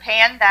used a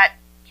pan that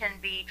can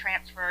be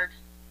transferred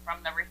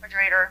from the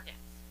refrigerator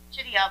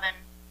to the oven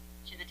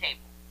to the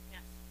table.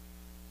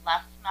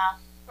 Less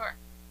mess. Sure.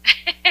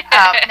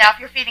 Now, if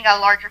you're feeding a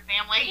larger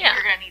family,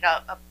 you're going to need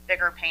a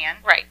bigger pan.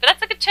 Right, but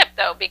that's a good tip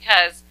though,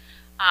 because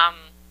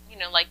you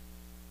know, like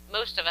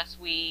most of us,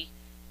 we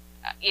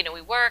you know,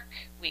 we work,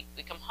 we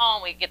come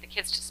home, we get the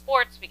kids to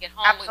sports, we get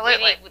home.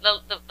 Absolutely.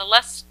 The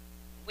less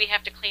we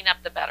have to clean up,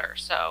 the better.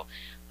 So,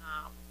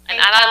 and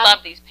I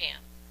love these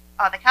pans.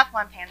 Oh, the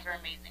Teflon pans are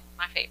amazing.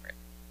 My favorite.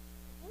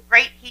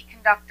 Great heat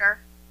conductor.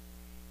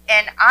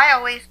 And I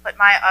always put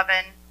my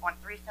oven on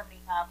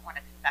 375 on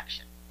a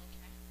convection.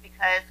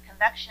 Because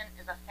convection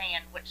is a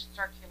fan which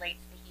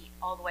circulates the heat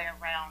all the way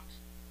around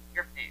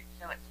your food.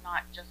 So it's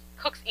not just...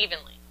 Cooks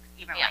evenly.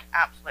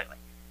 Absolutely.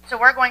 So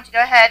we're going to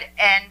go ahead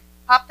and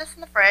pop this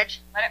in the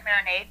fridge, let it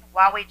marinate.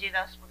 While we do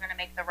this, we're going to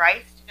make the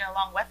rice to go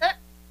along with it.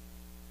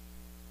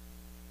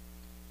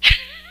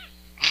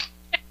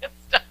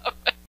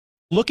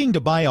 Looking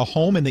to buy a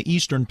home in the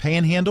Eastern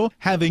Panhandle?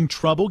 Having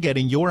trouble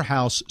getting your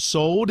house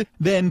sold?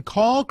 Then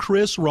call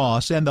Chris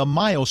Ross and the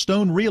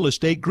Milestone Real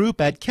Estate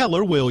Group at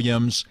Keller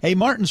Williams. A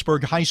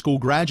Martinsburg High School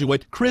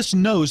graduate, Chris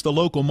knows the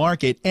local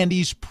market, and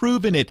he's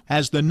proven it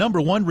as the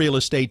 #1 real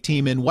estate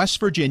team in West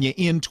Virginia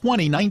in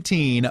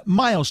 2019.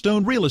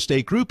 Milestone Real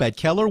Estate Group at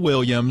Keller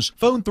Williams.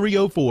 Phone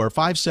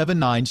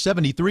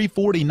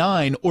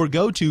 304-579-7349 or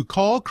go to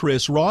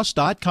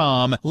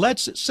callchrisross.com.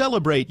 Let's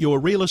celebrate your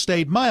real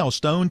estate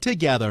milestone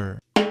together.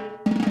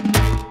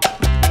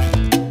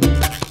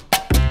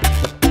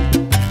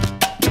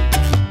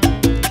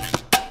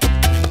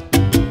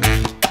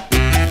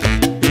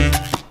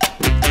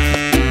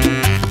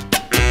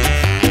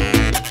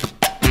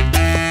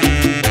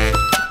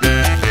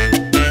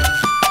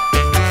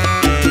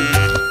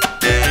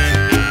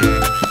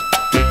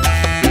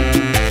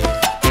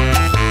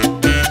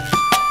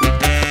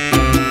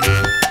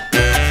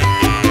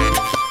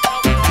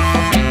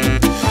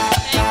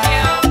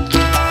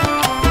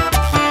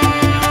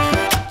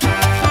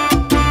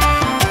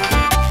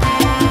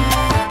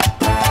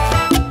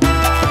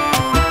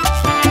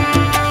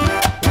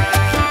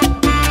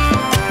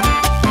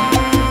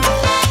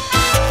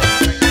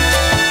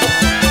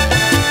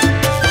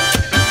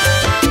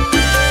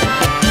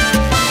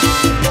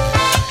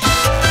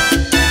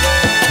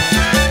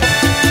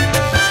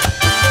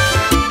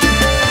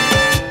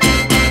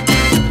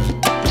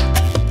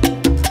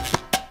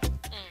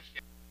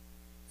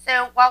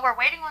 While we're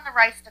waiting on the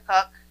rice to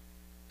cook,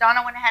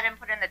 Donna went ahead and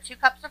put in the 2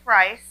 cups of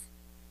rice.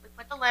 We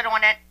put the lid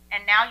on it,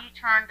 and now you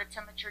turn the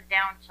temperature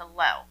down to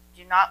low.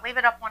 Do not leave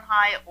it up on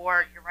high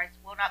or your rice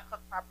will not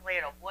cook properly.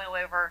 It'll boil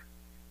over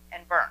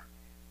and burn.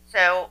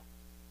 So,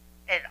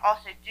 and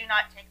also do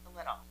not take the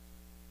lid off.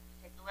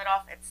 Take the lid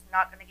off, it's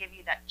not going to give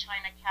you that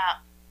china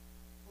cap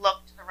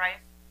look to the rice.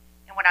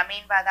 And what I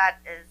mean by that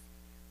is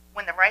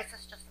when the rice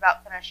is just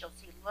about finished, you'll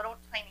see little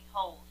tiny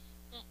holes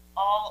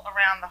all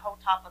around the whole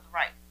top of the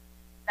rice.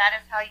 That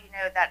is how you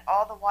know that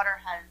all the water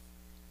has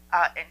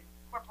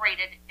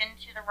incorporated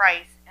into the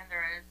rice, and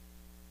there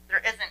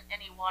isn't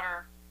any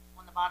water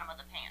on the bottom of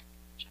the pan.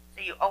 So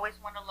you always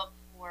want to look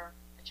for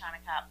the china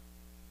cap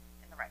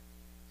in the rice.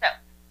 So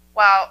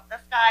while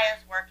this guy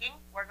is working,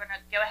 we're going to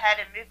go ahead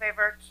and move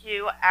over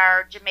to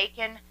our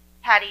Jamaican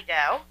patty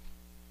dough,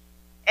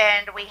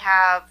 and we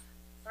have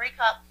 3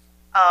 cups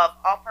of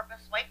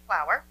all-purpose white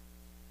flour.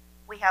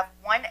 We have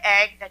 1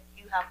 egg that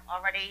you have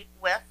already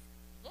whisked.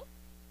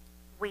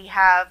 We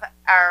have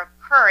our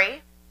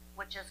curry,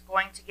 which is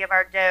going to give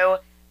our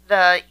dough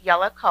the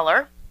yellow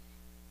color.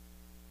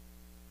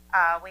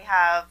 We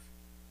have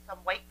some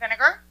white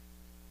vinegar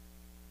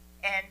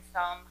and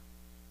some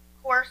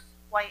coarse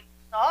white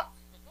salt.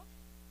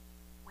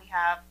 We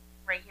have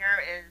right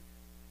here is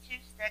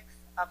 2 sticks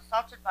of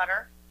salted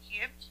butter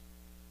cubed,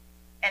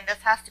 and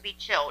this has to be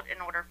chilled in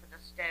order for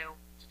this dough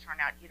to turn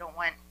out. You don't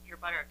want your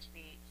butter to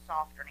be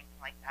soft or anything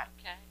like that.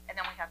 Okay. And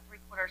then we have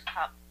 3/4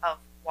 cup of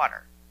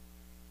water.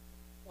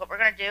 What we're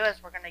going to do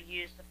is we're going to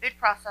use the food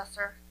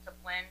processor to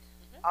blend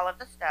all of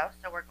this dough.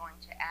 So we're going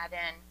to add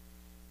in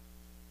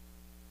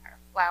our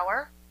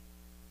flour,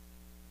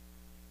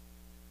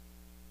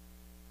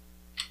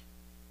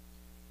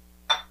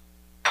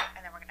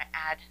 and then we're going to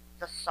add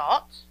the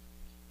salt.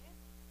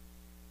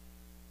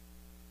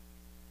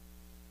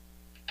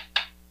 All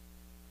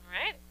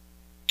right.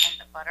 And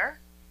the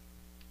butter.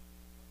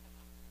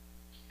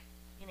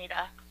 You need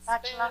a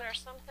spatula or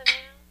something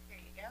now? Here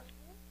you go.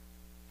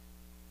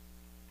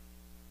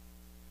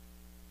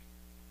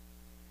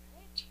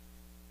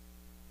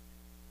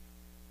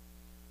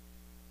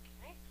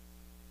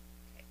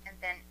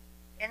 Then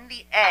in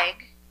the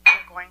egg,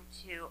 we're going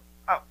to,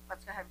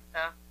 let's go ahead and put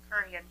the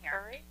curry in here.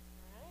 Curry,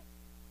 all right.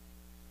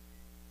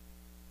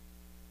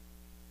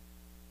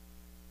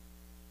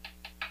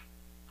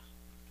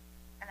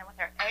 And then with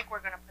our egg, we're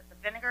going to put the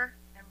vinegar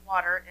and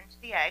water into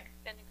the egg.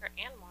 Vinegar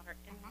and water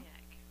in the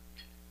egg.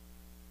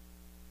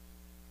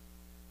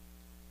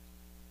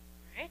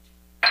 All right.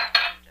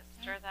 Just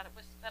stir that,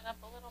 whisk that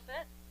up a little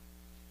bit.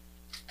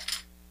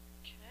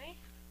 Okay.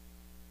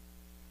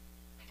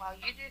 While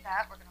you do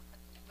that, we're going to put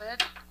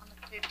lid on the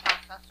food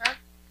processor,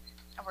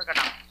 and we're going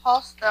to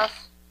pulse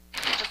this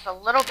just a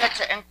little bit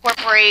to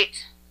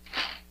incorporate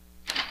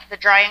the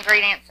dry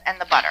ingredients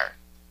and the butter.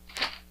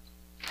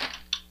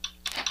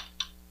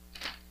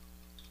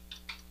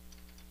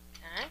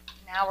 Okay.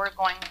 Now we're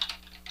going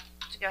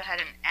to go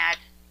ahead and add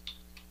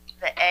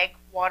the egg,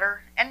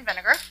 water, and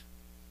vinegar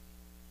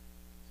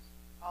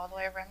all the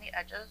way around the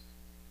edges.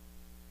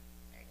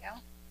 There you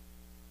go.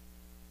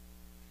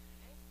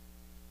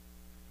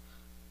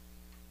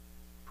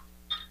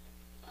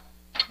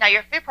 Now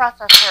your food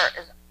processor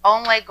is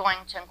only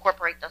going to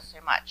incorporate this so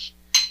much.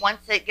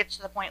 Once it gets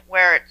to the point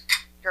where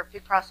your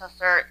food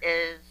processor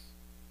is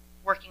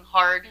working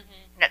hard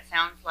and it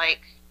sounds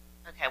like,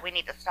 okay, we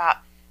need to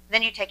stop,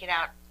 then you take it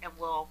out and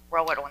we'll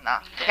roll it on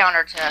the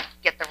counter to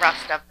get the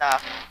rest of the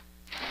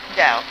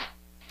dough.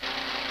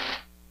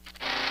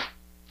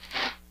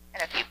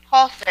 And if you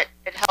pulse it,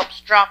 it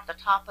helps drop the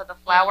top of the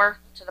flour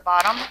to the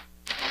bottom.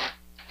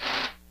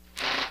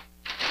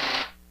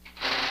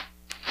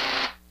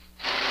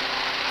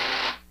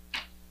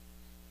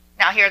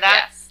 hear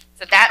that? Yes.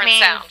 It's a That different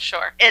means sound,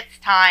 sure. it's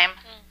time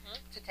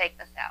to take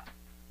this out.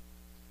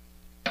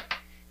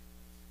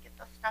 Get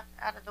the stuff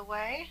out of the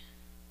way.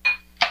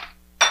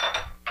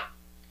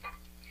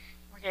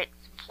 We're getting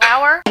some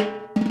flour.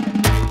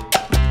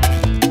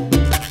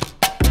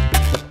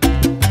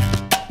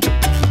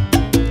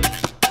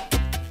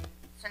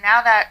 So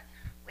now that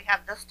we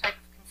have this type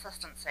of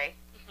consistency,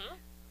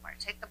 we're going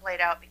to take the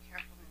blade out. Be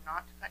careful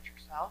not to cut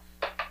yourself.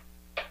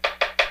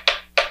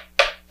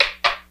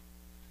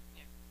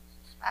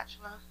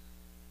 Spatula.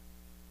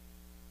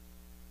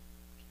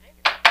 Okay,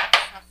 get the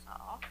excess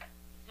off.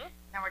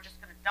 Now we're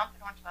just going to dump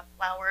it onto a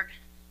floured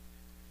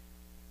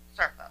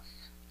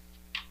surface.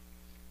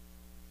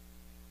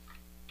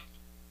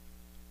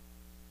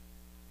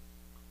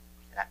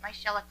 See that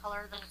nice yellow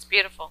color that It's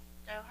beautiful.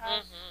 dough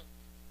has?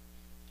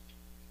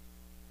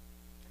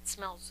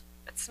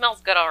 It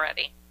smells good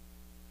already.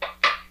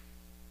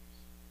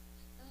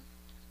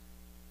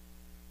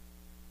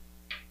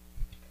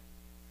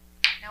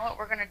 Now what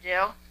we're going to do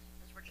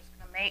is we're just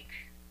going to make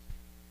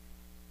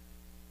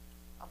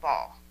a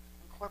ball.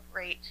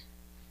 Incorporate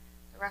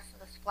the rest of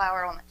this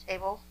flour on the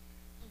table.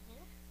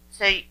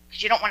 So,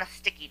 because you don't want a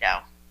sticky dough,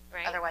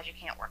 Right. otherwise you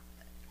can't work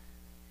with it.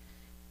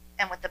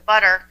 And with the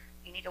butter,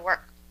 you need to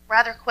work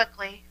rather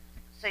quickly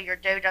so your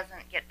dough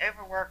doesn't get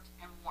overworked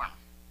and warm.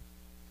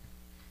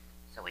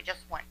 So we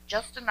just want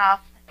just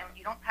enough, and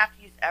you don't have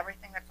to use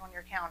everything that's on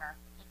your counter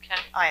Okay.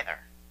 either.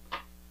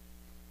 It's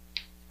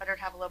better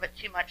to have a little bit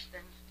too much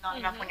than not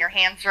enough when your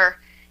hands are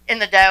in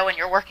the dough and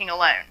you're working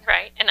alone.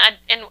 Right. And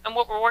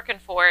what we're working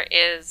for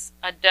is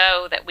a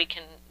dough that we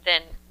can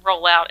then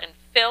roll out and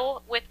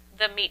fill with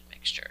the meat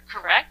mixture.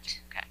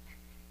 Correct? Okay.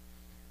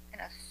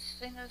 And as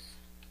soon as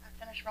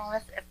I finish rolling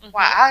this,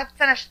 while I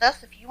finish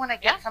this, if you want to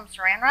get some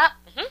saran wrap,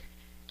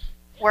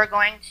 we're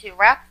going to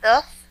wrap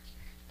this,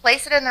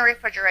 place it in the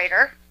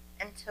refrigerator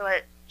until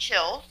it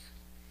chills.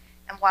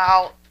 And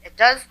while it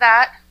does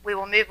that, we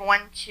will move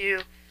on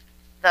to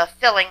the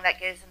filling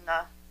that goes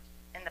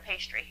in the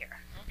pastry here.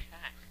 Okay.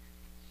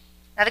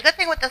 Now the good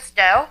thing with this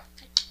dough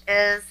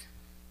is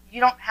you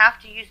don't have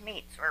to use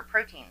meats or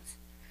proteins.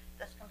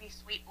 This can be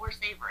sweet or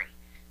savory.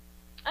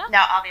 Oh.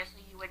 Now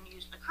obviously you wouldn't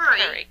use the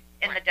curry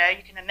in the dough.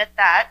 You can omit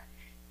that,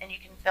 and you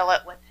can fill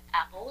it with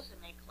apples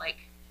and make like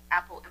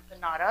apple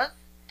empanadas.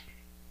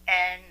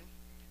 And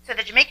so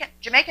the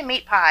Jamaican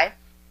meat pie,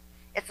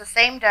 it's the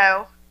same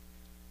dough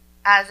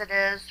as it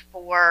is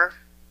for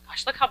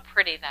Gosh, look how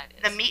pretty that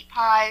is. the meat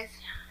pies,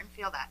 and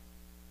feel that.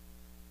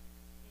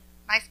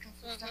 Nice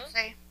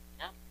consistency.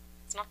 Yeah.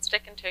 It's not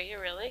sticking to you,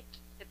 really.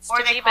 It's Or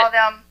to they keep call it.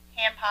 them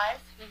hand pies.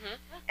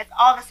 It's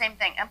all the same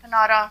thing.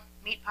 Empanada,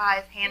 meat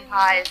pies, hand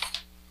pies,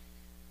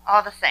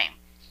 all the same.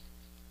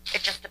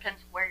 It just depends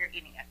where you're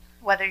eating it.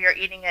 Whether you're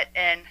eating it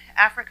in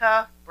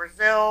Africa,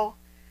 Brazil,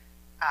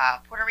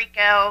 Puerto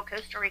Rico,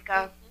 Costa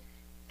Rica,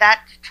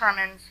 that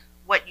determines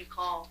what you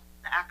call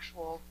the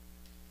actual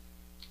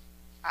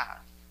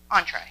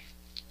entree.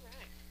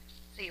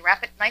 So you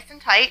wrap it nice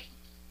and tight,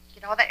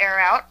 get all the air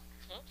out,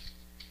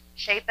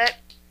 shape it,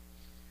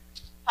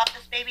 pop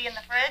this baby in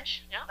the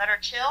fridge, let her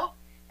chill,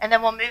 and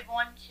then we'll move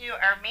on to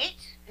our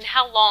meat. And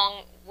how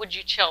long would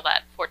you chill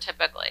that for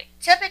typically?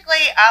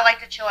 Typically, I like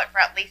to chill it for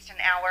at least an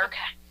hour.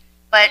 Okay.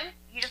 But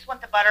you just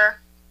want the butter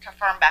to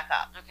firm back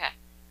up. Okay.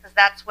 Because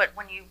that's what,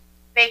 when you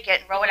bake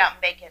it and roll it out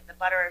and bake it, the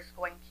butter is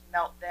going to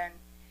melt then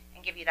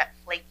and give you that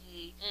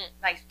flaky,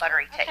 nice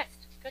buttery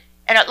taste. Good.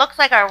 And it looks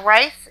like our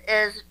rice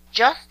is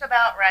just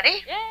about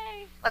ready.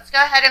 Yay. Let's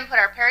go ahead and put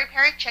our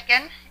peri-peri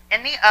chicken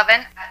in the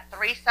oven at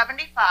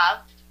 375.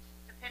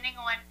 Depending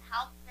on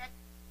how thick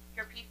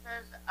your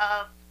pieces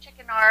of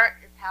chicken are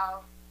is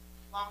how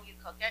long you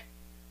cook it.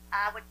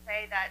 I would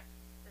say that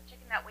the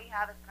chicken that we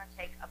have is going to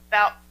take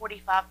about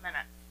 45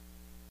 minutes.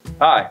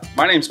 Hi,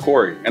 my name's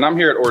Corey, and I'm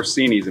here at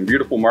Orsini's in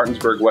beautiful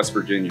Martinsburg, West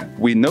Virginia.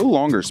 We no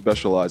longer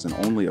specialize in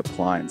only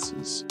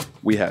appliances.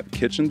 We have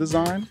kitchen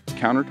design,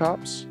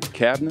 countertops,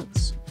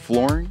 cabinets,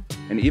 flooring,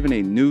 and even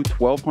a new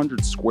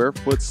 1,200 square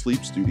foot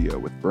sleep studio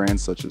with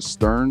brands such as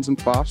Stearns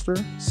 & Foster,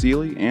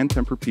 Sealy, and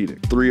Tempur-Pedic.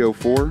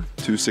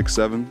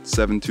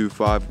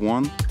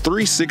 304-267-7251,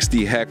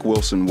 360 Hack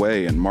Wilson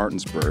Way in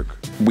Martinsburg.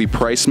 We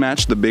price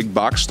match the big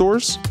box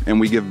stores, and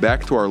we give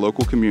back to our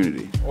local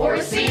community.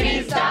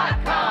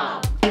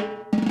 Orsini's.com.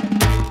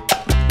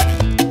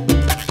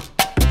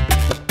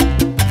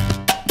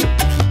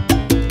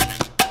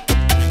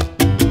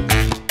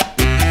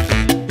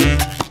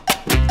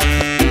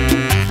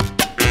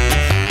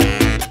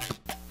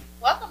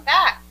 Welcome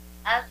back.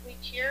 As we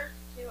cheers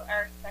to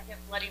our second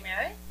Bloody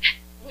Mary,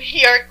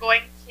 we are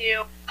going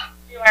to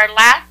do our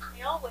last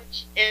meal,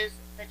 which is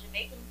the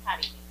Jamaican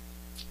patty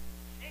meat.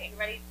 Okay, you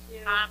ready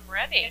to I'm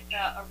ready.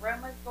 get the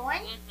aromas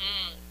going?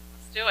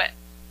 Let's do it.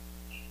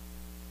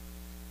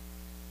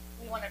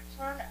 We want to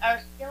turn our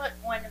skillet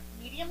on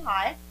medium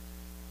high,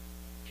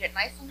 get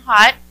nice and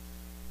hot.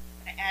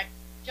 I'm going to add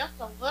just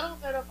a little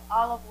bit of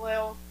olive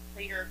oil so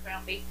your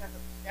ground beef doesn't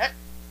stick.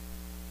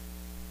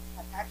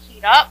 Let that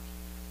heat up.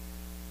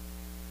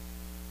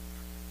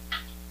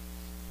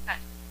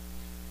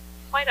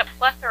 Quite a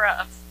plethora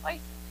of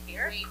spices.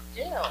 here. We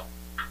do.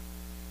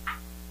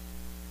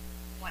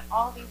 We want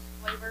all these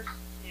flavors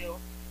to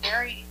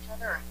marry each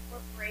other,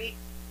 incorporate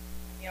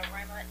the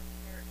aroma in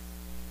here.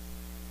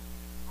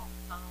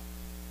 Awesome.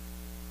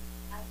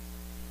 I think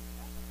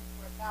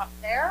we're about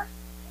there.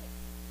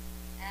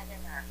 Add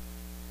in our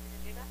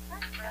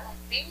ground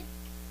beef.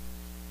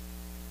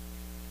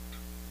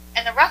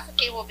 And the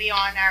recipe will be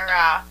on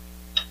our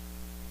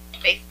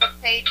Facebook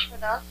page for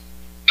this.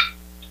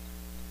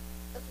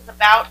 This is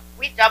about,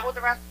 we doubled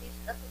the recipe,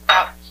 so this is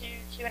about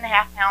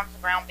 2.5 pounds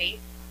of ground beef.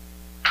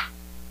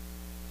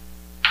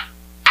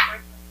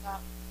 Break this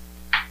up.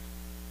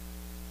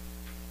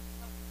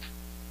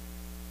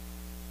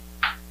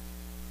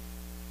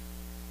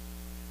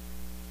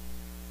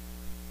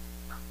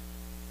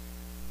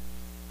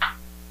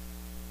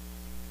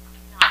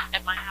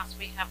 At my house,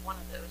 we have one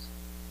of those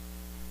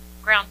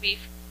ground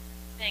beef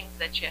things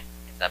that you,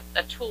 it's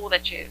a tool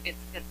that you, it's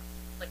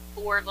like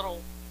 4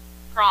 little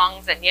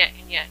prongs, and you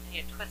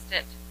twist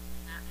it.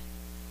 And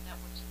that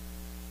works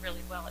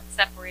really well at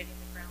separating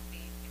the ground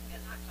beef.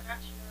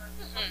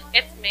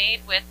 It's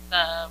made with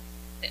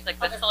like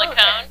the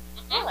silicone.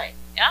 Really?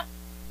 Yeah.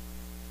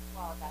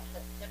 Well, that's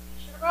a tip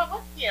you should have brought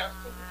with you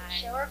so you can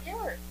show our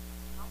viewers.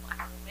 Well,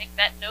 I will make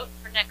that note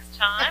for next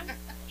time.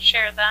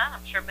 Share that.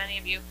 I'm sure many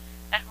of you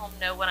at home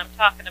know what I'm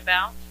talking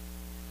about.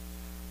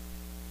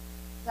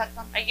 Is that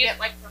something you get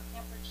like from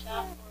Pampered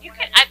Chef? You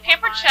can.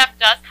 Pampered Chef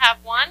does have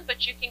one,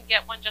 but you can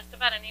get one just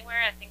about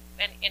anywhere. I think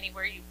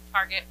anywhere you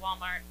Target,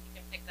 Walmart, you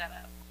can pick that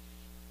up.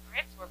 All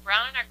right, so we're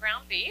browning our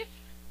ground beef.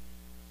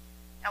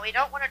 Now we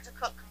don't want it to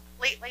cook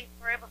completely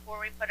through before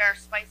we put our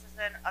spices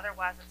in.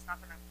 Otherwise, it's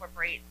not going to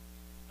incorporate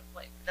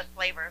the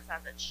flavors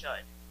as it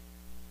should.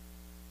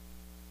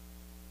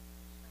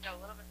 Go a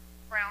little bit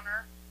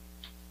browner.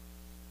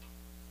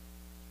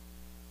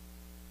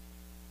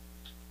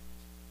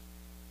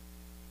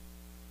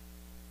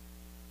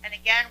 And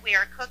again, we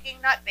are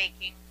cooking, not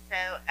baking,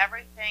 so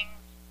everything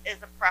is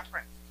a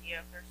preference to you.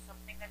 If there's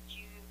something that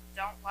you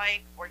don't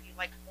like or you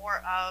like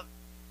more of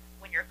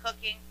when you're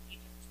cooking, you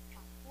can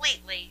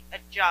completely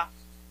adjust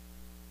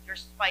your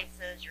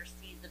spices, your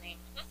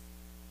seasonings.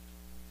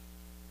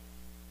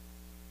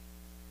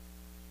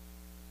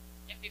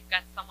 If you've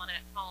got someone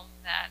at home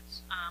that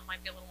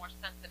might be a little more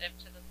sensitive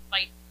to the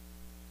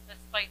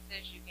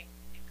spices, you can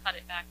cut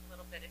it back a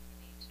little bit if you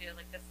need to.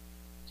 Like this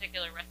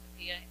particular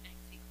recipe, I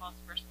see calls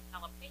for some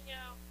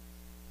jalapeno.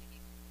 You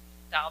can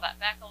dial that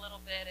back a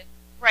little bit.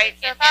 Right.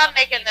 So if I'm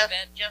making this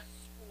just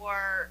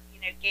for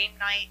game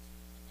night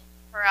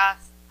for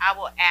us, I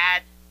will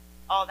add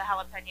all the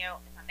jalapeno.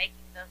 If I'm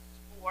making this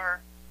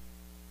for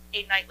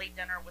a nightly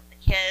dinner with the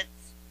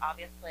kids,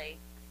 obviously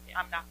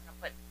I'm not going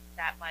to put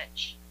that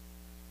much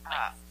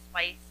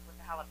spice with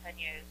the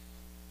jalapenos.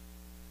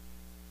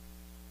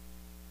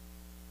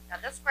 Now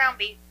this ground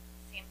beef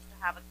seems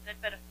to have a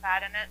good bit of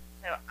fat in it,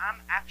 so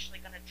I'm actually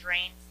going to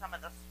drain some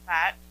of this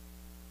fat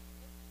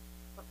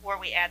before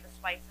we add the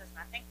spices, and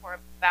I think we're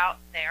about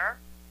there.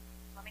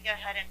 Let me go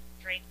ahead and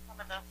drain some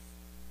of this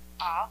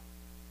off.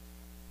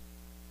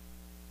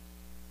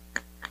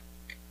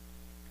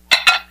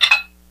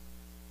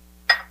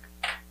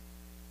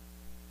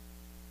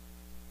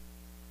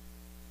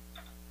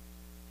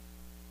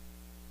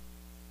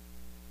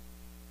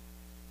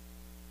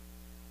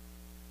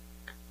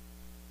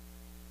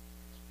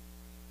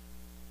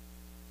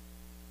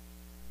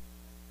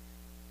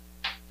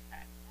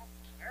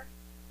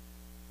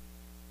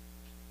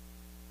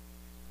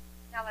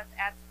 Now let's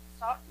add some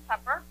salt and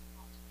pepper.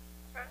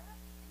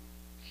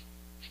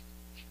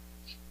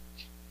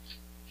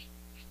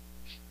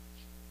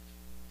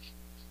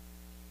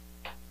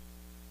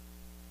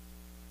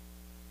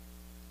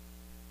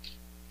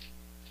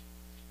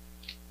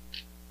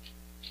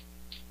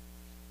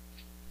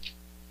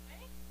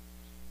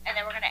 And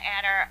then we're going to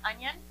add our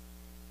onion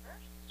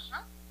first. You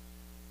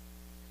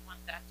want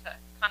that to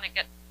kind of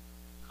get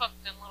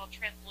cooked and a little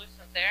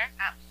translucent there.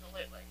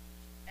 Absolutely.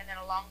 And then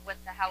along with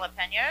the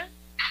jalapenos.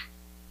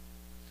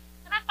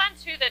 And I find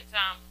too that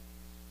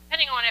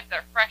depending on if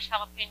they're fresh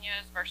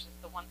jalapenos versus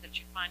the ones that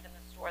you find in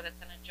the store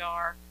that's in a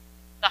jar,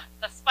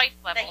 the spice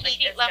level, the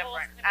heat level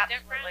is going to be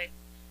different.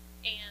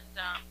 And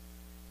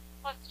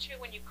plus too,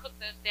 when you cook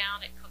those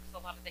down, it cooks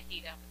a lot of the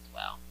heat out as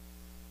well.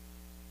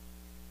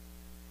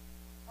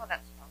 Oh,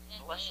 that smells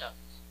delicious.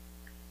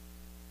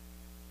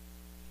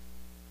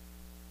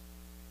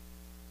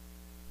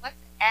 Let's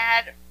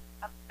add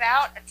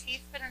about 1.5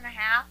 teaspoons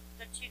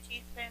to 2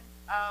 teaspoons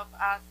of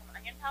some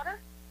onion powder.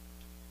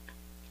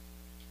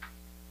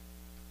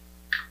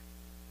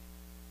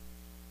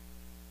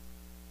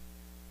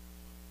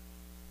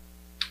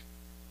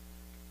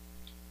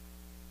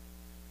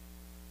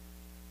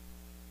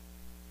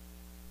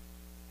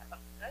 That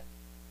looks good.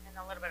 And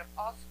a little bit of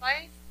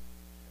allspice.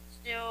 Let's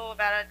do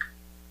about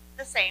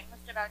the same.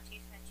 Let's do about 1.5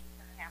 teaspoons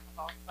of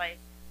allspice.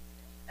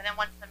 And then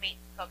once the meat's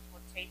cooked,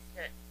 we'll taste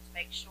it to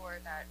make sure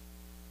that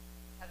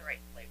it has the right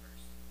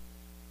flavors.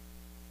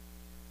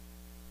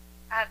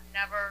 I've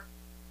never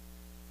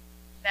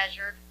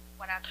measured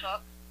when I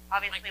cook.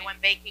 Obviously, when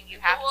baking, you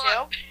have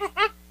to.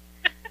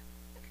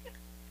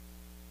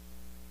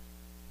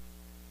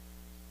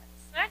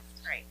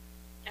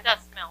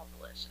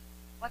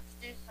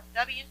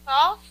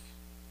 sauce.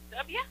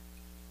 W.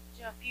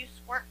 Do a few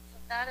squirts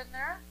of that in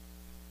there.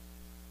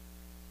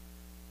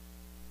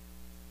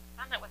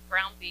 I found that with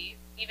ground beef,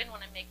 even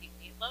when I'm making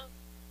meatloaf,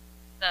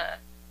 the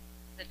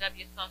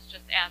W sauce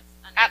just adds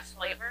a nice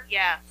flavor.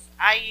 Yes,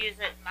 I use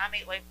it in my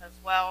meatloaf as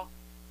well.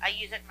 I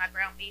use it in my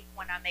ground beef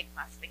when I make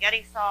my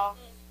spaghetti sauce.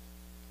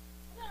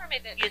 I've never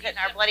made that. Use it in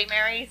our Bloody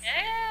Marys.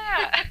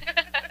 Yeah.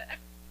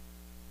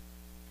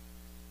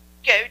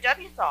 Go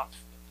W sauce.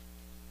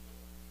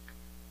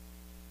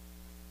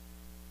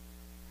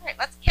 All right,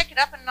 let's kick it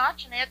up a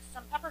notch and add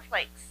some pepper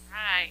flakes.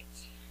 Right.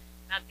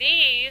 Now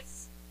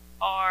these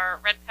are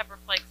red pepper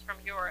flakes from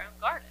your own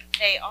garden.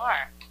 They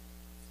are.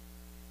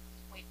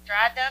 We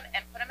dried them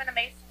and put them in a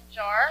mason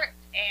jar,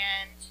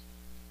 and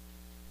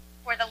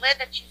for the lid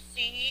that you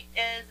see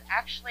is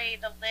actually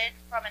the lid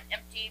from an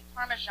empty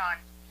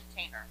Parmesan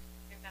container.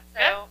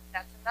 So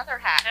that's another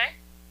hack. Okay.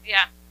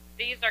 Yeah.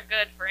 These are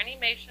good for any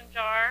mason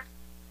jar.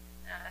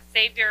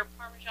 Save your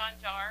Parmesan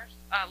jars,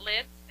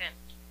 lids, and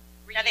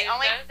reuse now they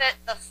only fit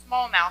the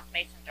small mouth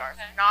mason jars,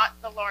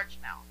 not the large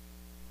mouth.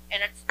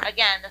 And it's,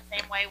 again, the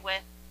same way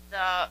with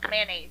the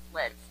mayonnaise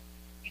lids.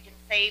 You can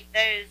save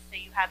those so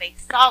you have a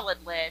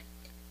solid lid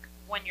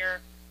when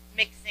you're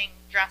mixing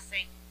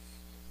dressings,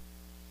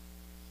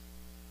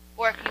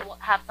 or if you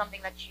have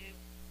something that you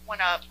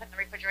want to put in the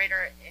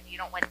refrigerator and you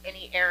don't want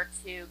any air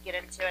to get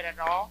into it at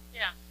all.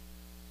 Yeah.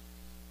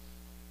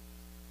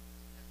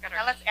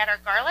 Now let's add our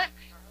garlic.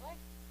 And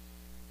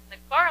the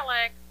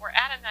garlic, we're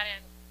adding that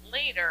in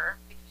later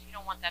because you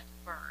don't want that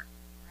to burn,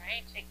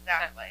 right?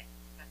 Exactly.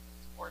 That's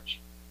a scorch.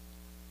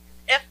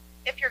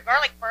 If your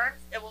garlic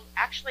burns, it will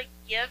actually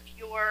give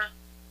your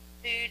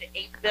food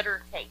a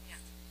bitter taste.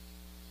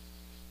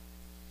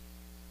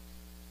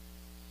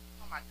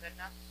 Oh my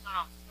goodness.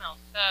 Oh, it smells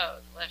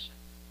so delicious.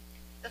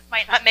 This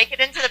might not make it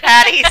into the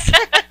patties.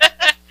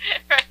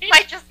 Right?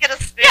 Might just get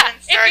a spoon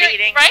and start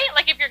eating. Right?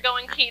 Like if you're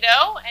going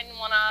keto and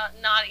want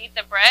to not eat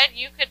the bread,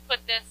 you could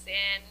put this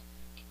in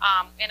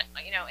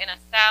a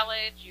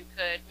salad. You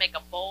could make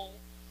a bowl,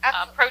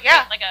 protein,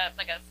 like a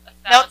salad.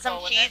 Melt some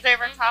bowl cheese with it.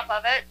 over top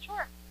of it.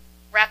 Sure.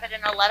 Wrap it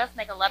in a lettuce.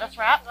 Make a lettuce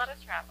wrap.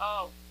 Lettuce wrap.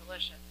 Oh,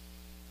 delicious.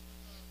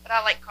 But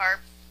I like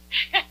carbs.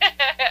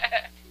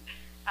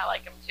 I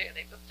like them too.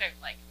 They just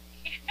don't like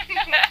me.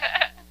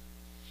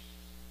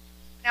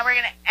 Now we're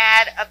going to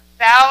add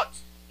about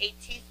a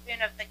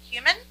teaspoon of the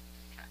cumin.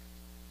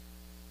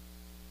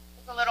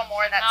 Just a little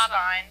more, that's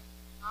fine.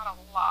 Not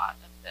a lot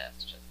of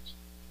this, just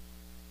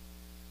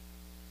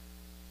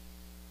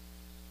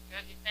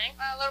good, you think?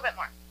 A little bit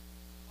more.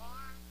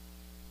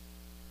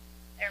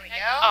 There we go.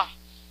 Oh,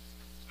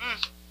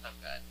 so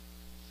good.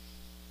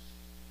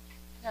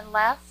 And then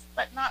last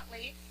but not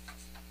least,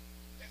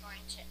 we're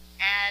going to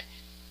add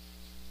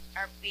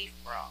our beef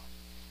broth.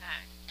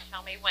 Okay,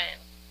 tell me when.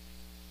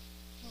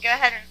 You can go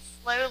ahead and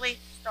slowly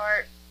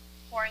start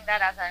pouring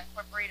that as I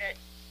incorporate it.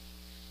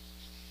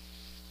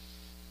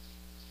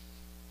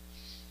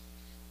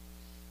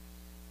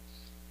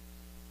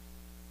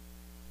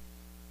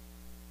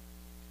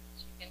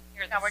 So you can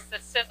hear the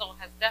sizzle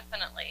has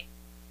definitely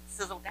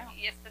sizzled down.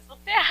 Yes,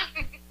 sizzled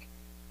down.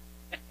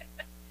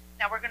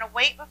 Now we're going to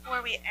wait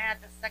before we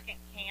add the second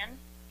can.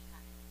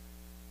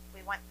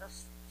 We want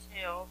this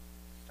to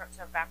start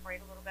to evaporate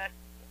a little bit,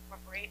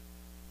 incorporate.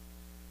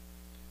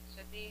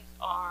 So these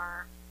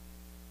are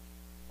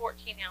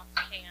 14-ounce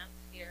cans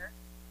here.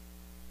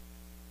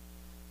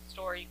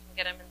 Store, you can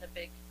get them in the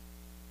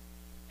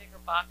bigger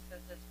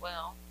boxes as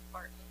well.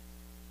 Barton.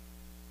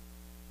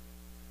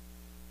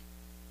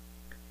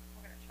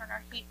 We're going to turn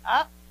our heat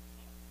up.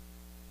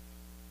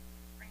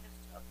 Bring this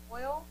to a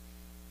boil.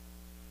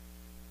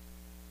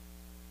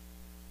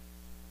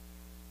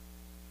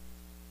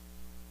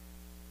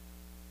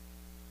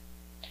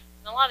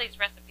 And a lot of these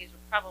recipes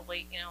would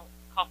probably,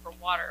 call for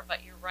water,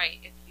 but you're right.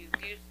 If you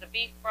use the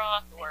beef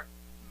broth or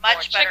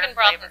chicken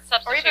broth and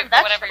substitute or even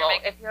for whatever you're vegetable,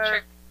 making. if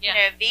you're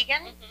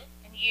vegan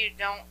and you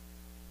don't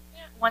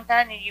want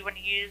that and you want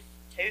to use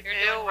tofu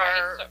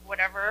or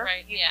whatever,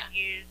 you can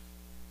use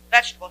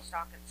vegetable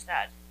stock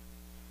instead.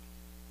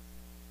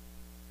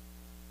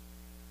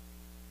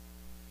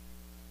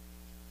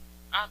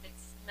 Oh, the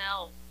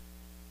smells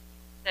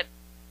that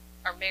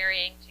are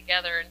marrying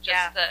together and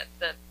just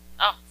the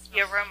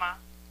aroma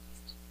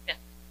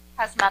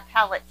has my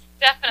palate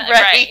definitely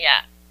ready. Right.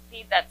 Yeah,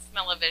 need that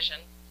smell-o-vision.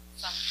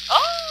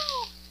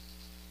 Oh,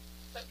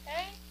 it's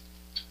okay.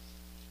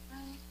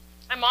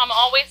 My mom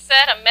always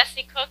said a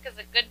messy cook is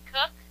a good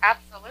cook.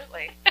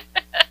 Absolutely.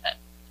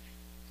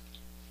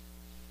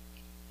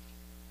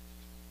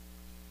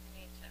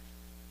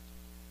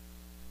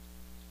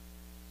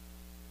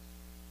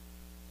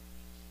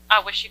 I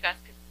wish you guys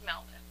could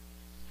smell this.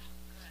 Oh,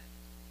 good.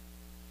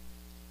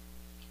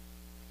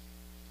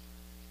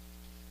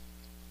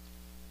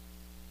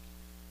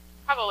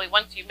 Probably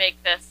once you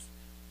make this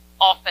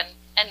often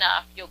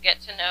enough, you'll get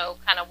to know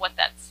kind of what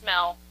that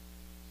smell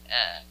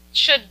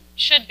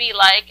should be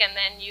like, and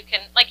then you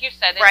can, like you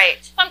said,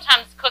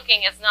 sometimes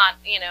cooking is not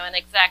an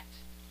exact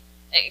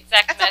it's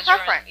measurement. A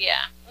preference.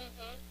 Yeah.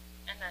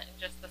 And then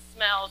just the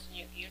smells,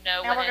 you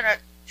know. Now we're going to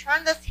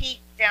turn this heat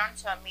down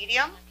to a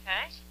medium.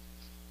 Okay.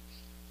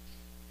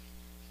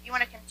 You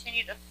want to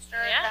continue to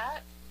stir Yeah.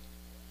 that.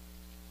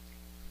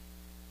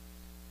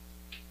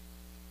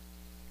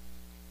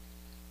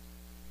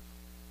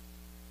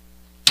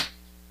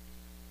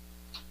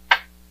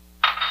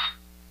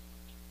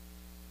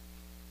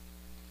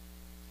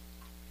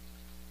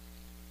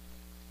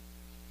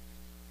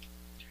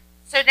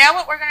 So now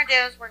what we're going to do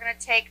is we're going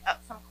to take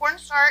some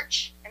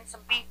cornstarch and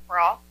some beef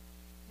broth,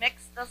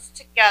 mix this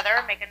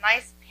together, make a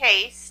nice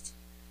paste.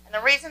 And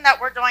the reason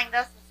that we're doing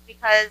this is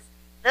because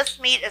this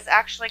meat is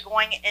actually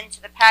going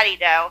into the patty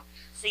dough,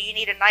 so you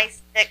need a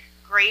nice thick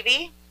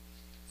gravy.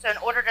 So in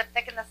order to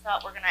thicken this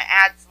up, we're going to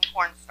add some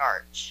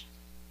cornstarch.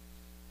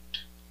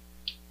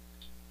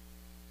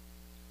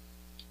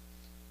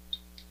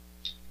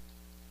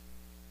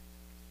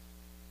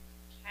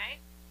 Okay.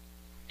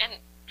 And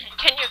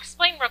can you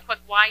explain real quick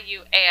why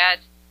you add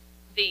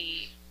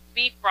the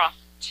beef broth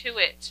to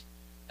it,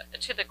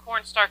 to the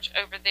cornstarch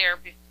over there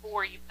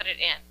before you put it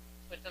in,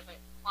 so it doesn't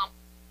clump?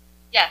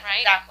 Yes,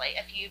 right? exactly.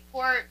 If you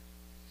pour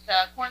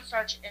the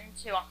cornstarch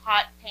into a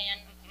hot pan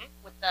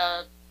with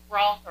the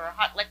broth or a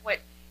hot liquid,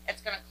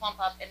 it's going to clump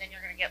up, and then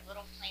you're going to get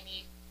little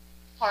tiny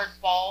hard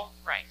balls.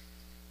 Right.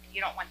 And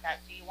you don't want that,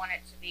 so you want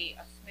it to be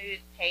a smooth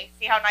paste.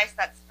 See how nice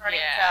that's starting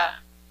to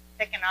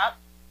thicken up?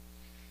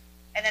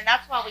 And then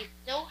that's why we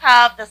still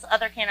have this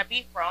other can of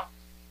beef broth.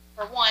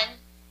 For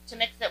one, to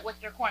mix it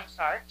with your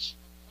cornstarch.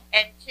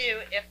 And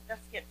two, if this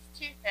gets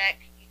too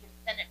thick, you can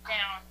thin it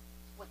down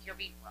with your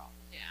beef broth.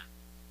 Yeah.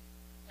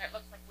 So it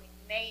looks like we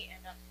may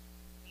end up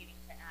needing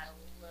to add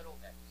a little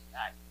bit to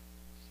that.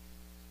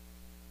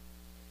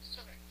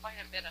 Sort of quite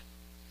a bit of.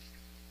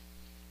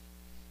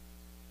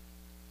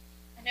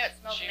 I know it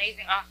smells juice.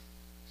 amazing. Oh,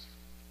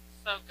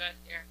 so good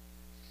here.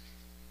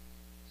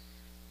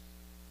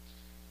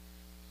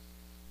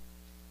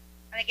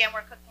 And again,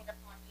 we're cooking this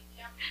on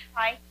medium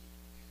high heat.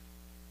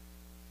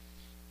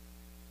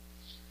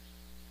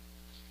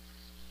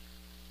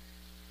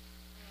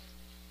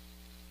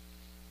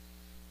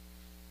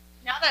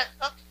 Now that it's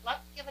cooked,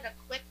 let's give it a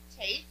quick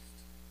taste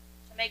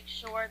to make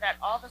sure that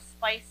all the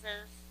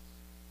spices.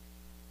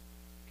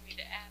 You need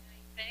to add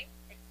anything?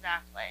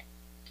 Exactly.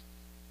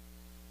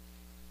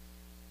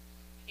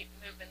 Keep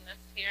moving this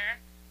here.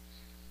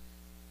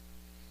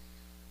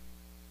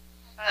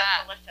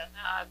 That's delicious.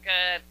 Oh,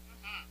 good.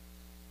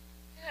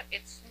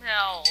 It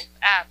smells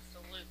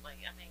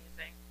absolutely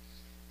amazing.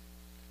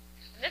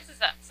 And this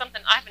is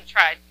something I haven't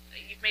tried.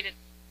 You've made it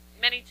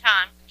many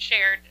times and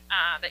shared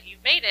that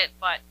you've made it,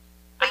 but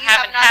I you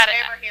haven't have not had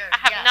it. over here. I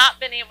have not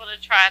been able to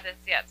try this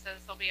yet, so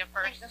this will be a I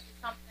think first. this is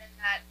something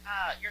that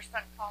your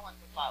son Colin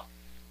would love.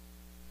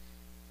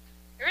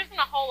 There isn't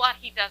a whole lot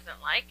he doesn't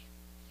like.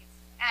 He's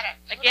Add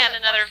it. again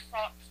another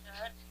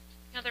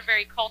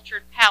very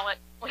cultured palate.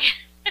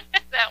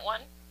 That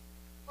one.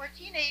 For a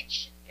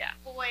teenage Yeah.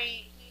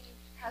 boy, he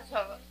has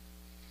a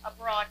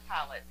broad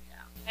palate.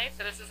 Yeah. Okay,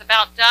 so this is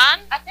about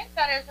done. I think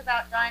that is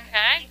about done.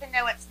 Okay. Even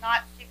though it's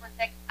not super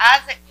thick,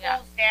 as it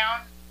cools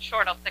down,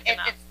 Sure, it'll thicken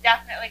up. it's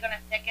definitely going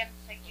to thicken.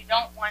 So you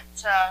don't want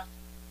to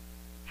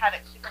have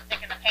it super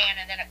thick in the pan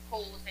and then it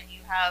cools and you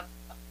have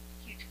a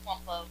huge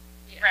clump of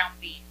ground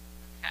beef.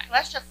 Okay. So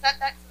let's just set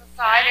that to the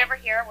side Okay. over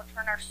here. We'll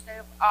turn our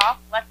stove off,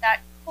 let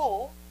that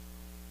cool,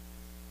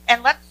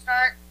 and let's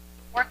start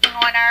working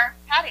on our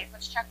patties.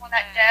 Let's check on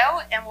that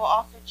dough, and we'll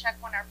also check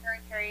on our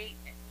peri-peri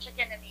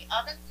chicken in the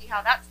oven, see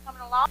how that's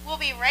coming along. We'll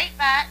be right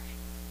back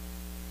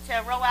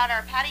to roll out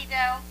our patty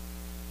dough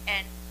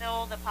and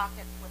fill the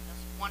pockets with this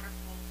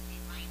wonderful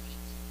savory meat.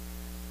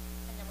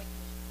 And then we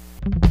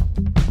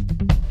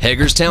can eat.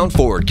 Hagerstown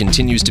Ford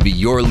continues to be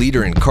your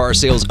leader in car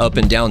sales up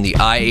and down the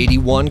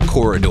I-81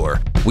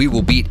 corridor. We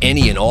will beat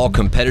any and all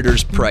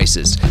competitors'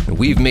 prices. And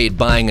we've made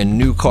buying a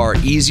new car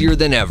easier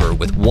than ever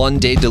with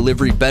one-day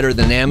delivery better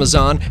than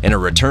Amazon and a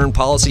return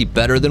policy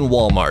better than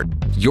Walmart.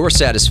 Your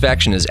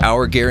satisfaction is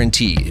our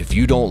guarantee. If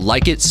you don't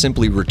like it,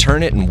 simply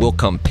return it and we'll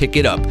come pick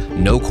it up.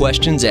 No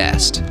questions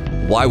asked.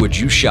 Why would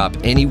you shop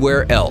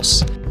anywhere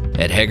else?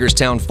 At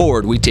Hagerstown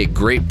Ford, we take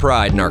great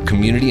pride in our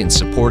community and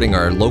supporting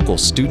our local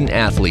student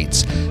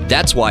athletes.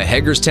 That's why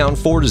Hagerstown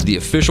Ford is the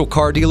official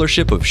car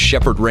dealership of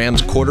Shepherd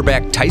Rams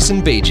quarterback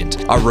Tyson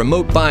Bagent. Our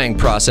remote buying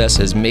process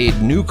has made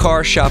new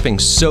car shopping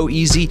so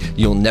easy,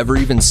 you'll never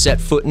even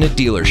set foot in a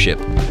dealership.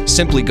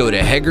 Simply go to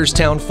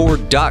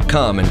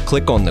HagerstownFord.com and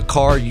click on the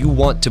car you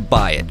want to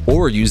buy it,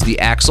 or use the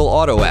Axle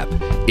Auto app.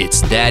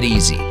 It's that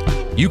easy.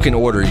 You can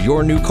order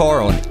your new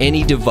car on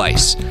any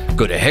device.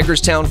 Go to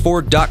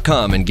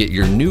HagerstownFord.com and get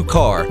your new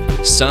car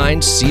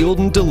signed, sealed,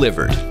 and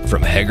delivered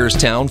from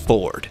Hagerstown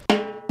Ford.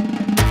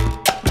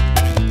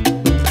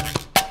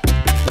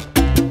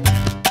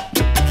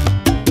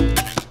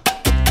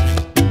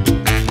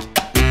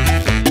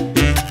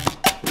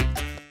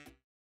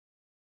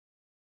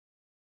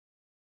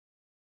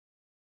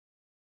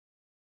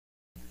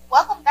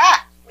 Welcome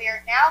back. We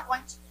are now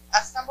going to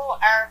assemble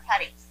our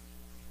patties.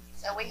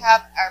 So we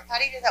have our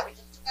patty dough that we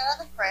just took out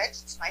of the fridge.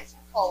 It's nice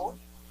and cold.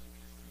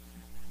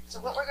 So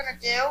what we're going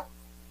to do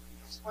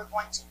is we're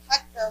going to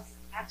cut this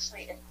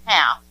actually in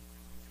half.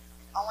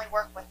 only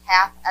work with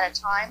half at a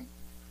time.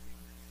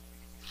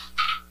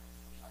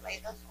 I'll lay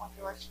this on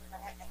yours for a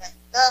minute, and then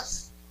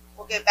this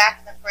will go back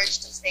in the fridge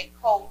to stay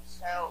cold,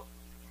 so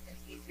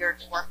it's easier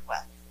to work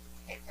with.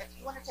 Okay, so if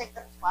you want to take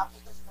this, I'll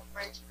put this in the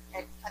fridge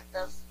and cut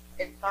this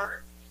in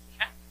thirds.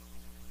 Okay.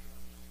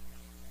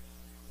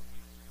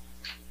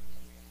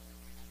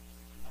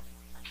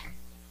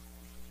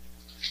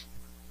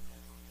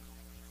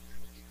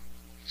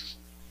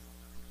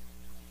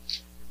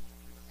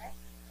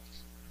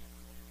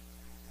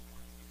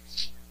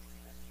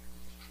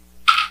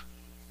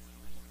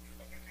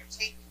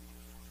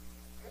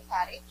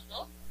 Patty,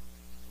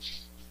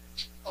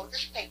 fold your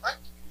paper,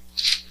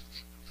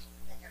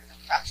 and you're going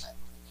to press it.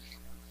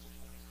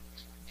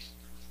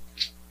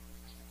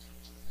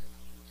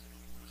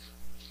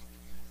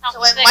 So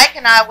when Mike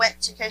and I went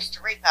to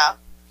Costa Rica,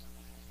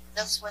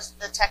 this was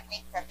the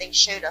technique that they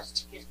showed us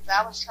to use. Because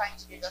I was trying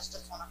to do this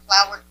just on a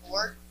floured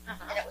board,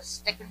 and it was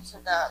sticking to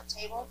the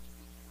table.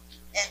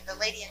 And the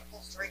lady in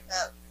Costa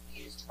Rica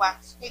used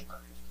wax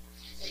paper.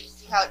 So you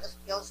see how it just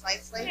peels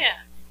nicely?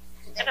 Yeah.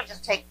 And then you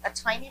just take a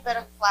tiny bit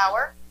of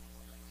flour.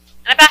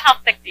 And about how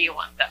thick do you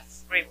want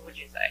this? What would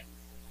you say?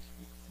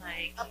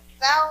 Like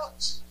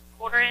about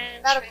quarter inch?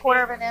 About a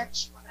quarter of an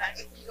inch.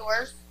 Okay.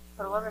 Yours.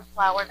 Put a little bit of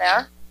flour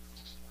there.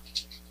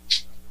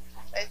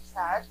 Both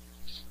sides.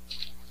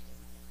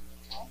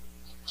 Okay.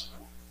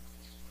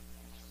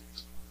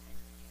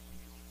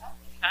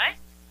 Okay.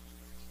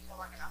 So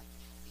we're gonna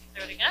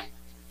do it again.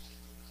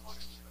 We'll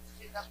just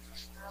scoot it up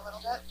a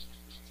little bit.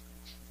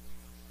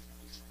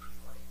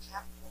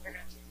 You're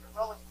going to take your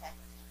rolling pin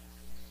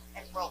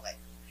and roll it.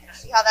 And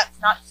see how that's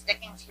not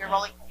sticking to your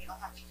rolling pin? You don't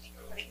have to keep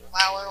putting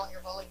flour on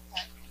your rolling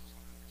pin.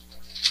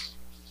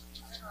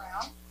 Turn it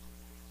around.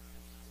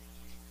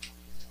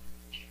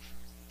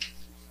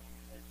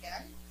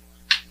 Again.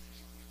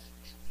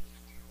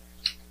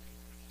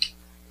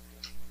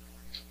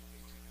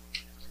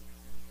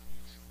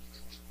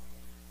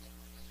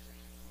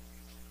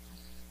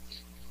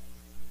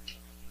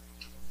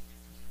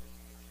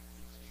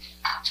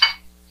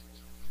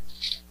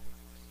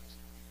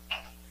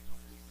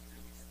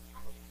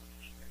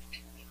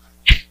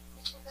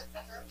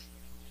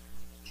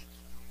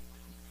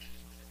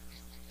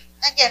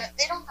 Again,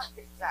 they don't have to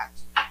be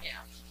exact.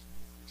 Yeah.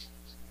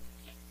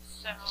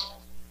 So,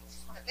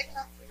 just want it big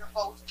enough for your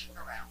bowl to put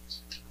around.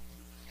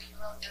 You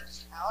roll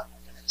yours out.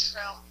 I'm going to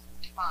trim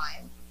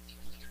mine.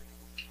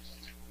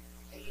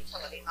 A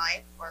utility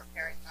knife or a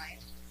paring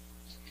knife.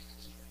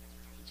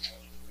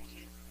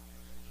 Use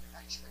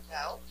extra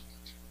dough.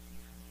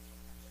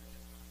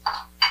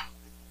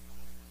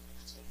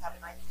 So you have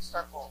a nice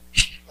circle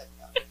with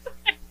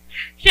them.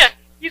 Yeah.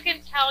 You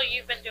can tell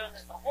you've been doing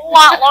this a whole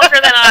lot longer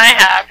than I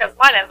have, because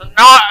mine is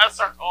not a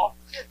circle.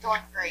 You're doing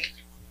great.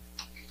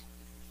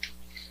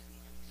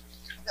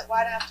 Is it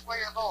wide enough to wear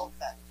your bowl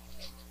fit?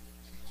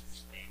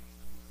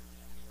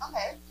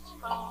 Okay.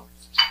 Oh.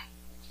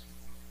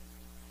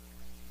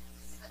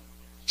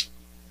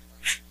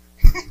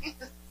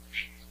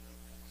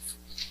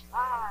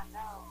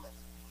 No.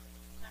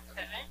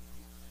 Okay.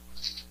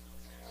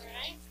 All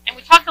right. And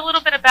we talked a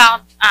little bit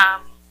about,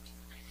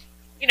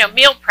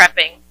 meal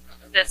prepping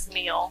this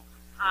meal.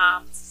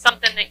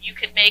 Something that you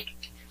can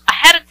make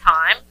ahead of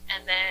time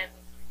and then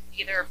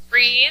either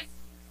freeze,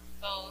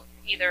 both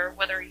either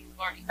whether you've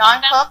already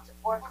non-cooked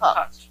or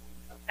cooked.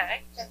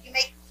 Okay. So if you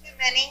make too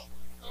many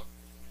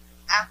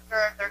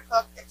after they're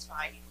cooked, it's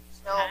fine. You can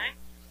still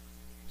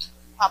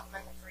pop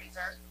them in the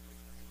freezer.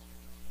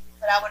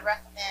 But I would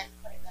recommend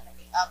putting them in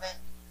the oven,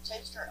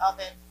 toaster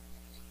oven,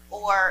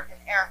 or an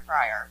air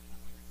fryer.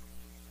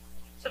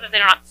 So that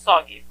they're not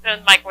soggy. They're in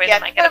the microwave, they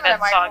might get a bit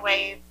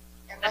soggy.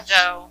 The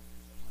dough.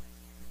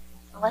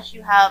 Unless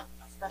you have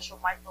a special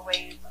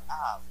microwave,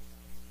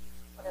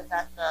 what is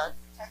that, the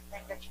tent thing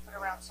that you put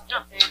around some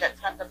food that's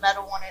got the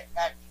metal on it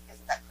that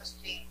isn't that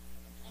crispy.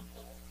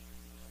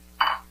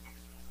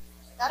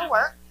 That'll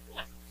work.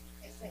 Yeah.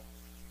 Okay, so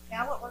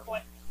now what we're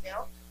going to do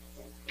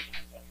is we're going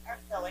to take our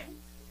filling.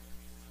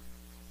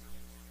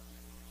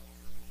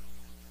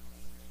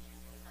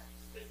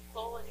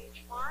 Spoonful in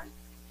each one.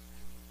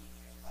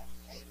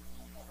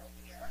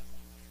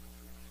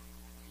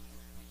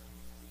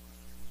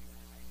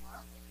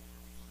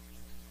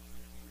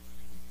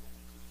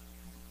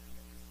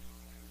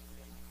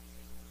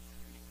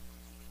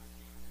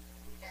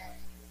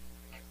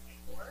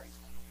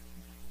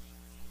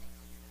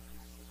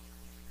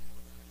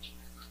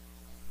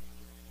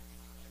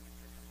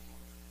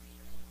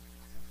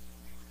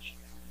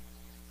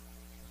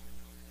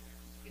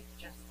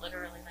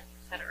 Literally, like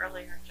you said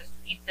earlier, just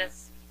eat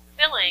this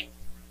filling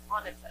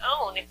on its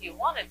own if you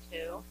wanted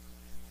to.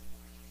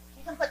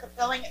 You can put the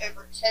filling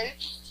over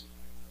toast.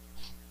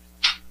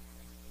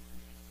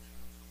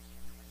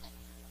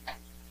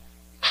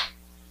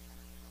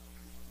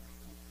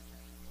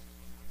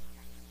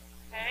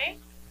 Okay.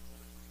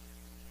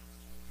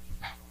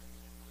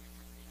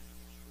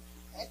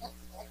 Okay, that's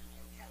good.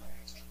 I'm going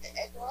to take the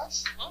egg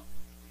wash.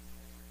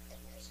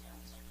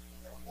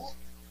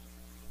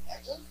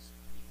 Edges.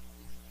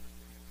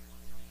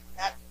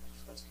 That's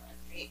what's going to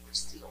create your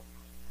seal.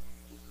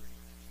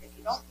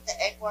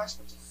 wash,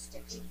 which is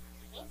sticky.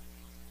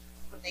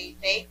 When they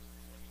bake.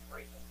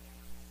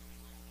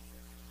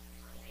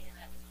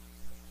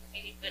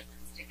 Maybe good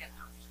to stick it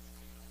out.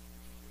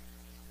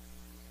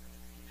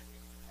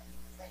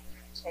 Then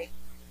you're going to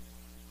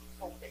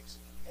fold it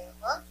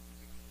over,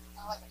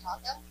 like a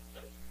taco.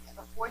 And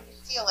before you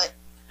seal it,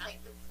 take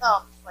your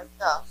thumbs like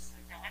this.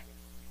 Okay.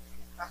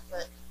 Press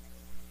it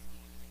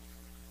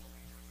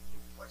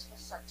towards the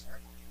center.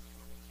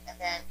 And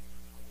then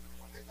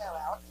pull your dough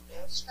out and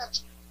go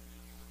stretching.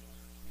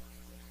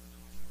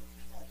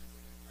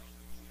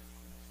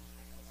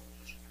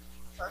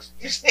 First,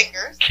 use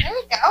fingers. There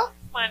you go.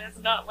 Mine is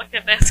not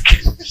looking this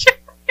good. And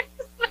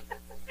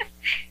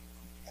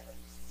then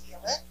you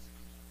seal it.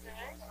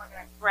 And we're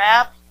going to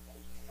grab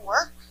a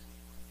fork.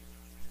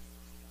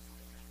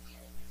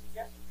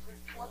 Just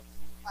 3/4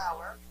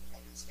 flour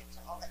and you stick to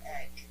all the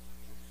egg.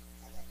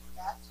 And then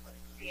that's what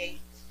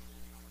creates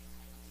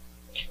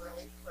a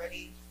really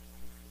pretty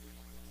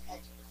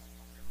edge.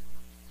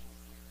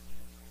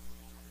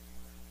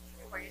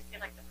 Where you see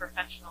like the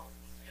professionals,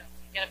 you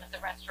get them at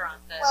the restaurant.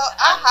 Well,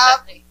 I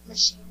have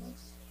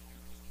machines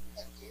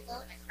that do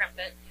those. I crimp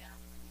it, yeah.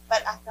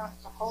 But I found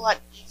it's a whole lot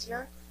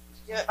easier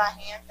to do it by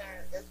hand than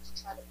it is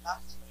to try to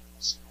bust with a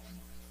machine.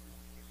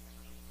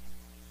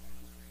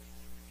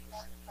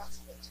 Press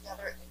it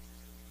together and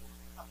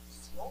come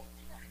seal.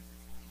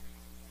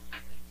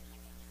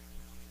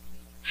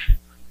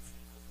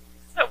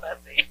 So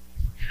messy.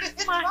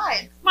 It's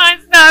fine.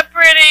 Mine's not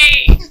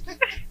pretty.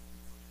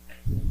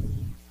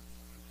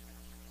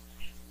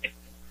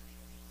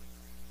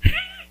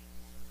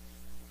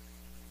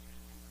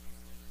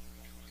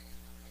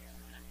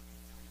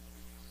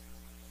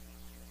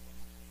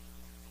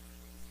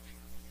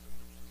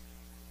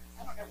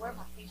 I don't know where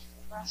my piece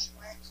of brush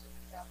went.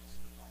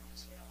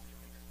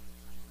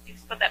 You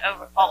just put that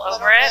all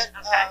over it?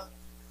 Okay.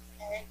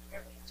 Egg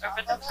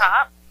Over the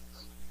top.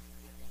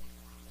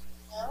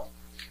 No.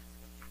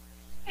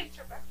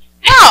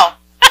 No!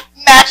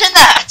 Imagine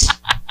that.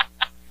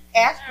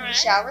 Ask and you Alright.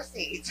 shall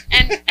receive.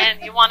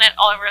 And you want it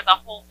all over the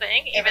whole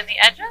thing, even the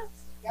edges?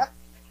 Yep.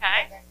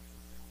 Okay. And then,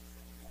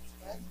 that's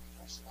good.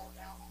 Brush it all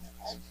down on the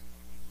edge.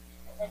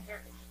 And then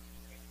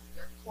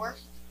your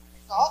coarse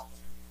salt.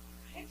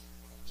 Right.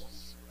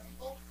 Just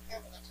sprinkle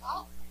over the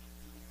top.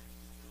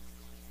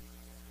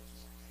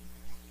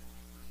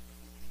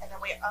 And then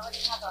we already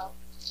have a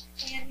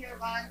pan here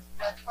lined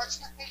with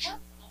parchment paper.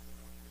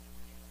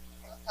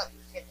 And let's help you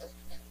get those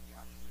pins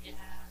down. Yeah.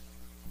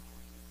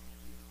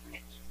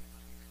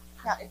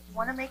 Now, if you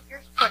want to make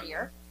yours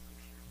prettier,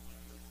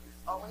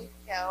 always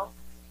go.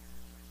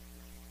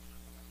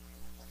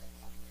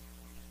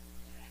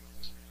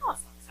 Oh,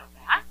 it's not so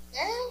bad.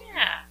 Yay.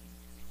 Yeah.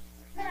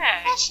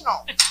 Okay.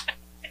 Professional.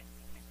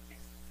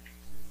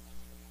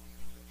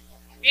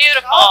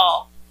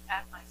 Beautiful.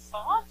 Add my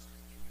salt.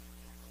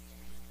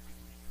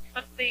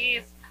 Put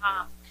these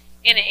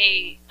in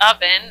a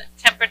oven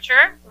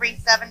temperature.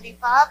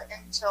 375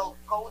 until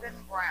golden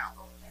brown.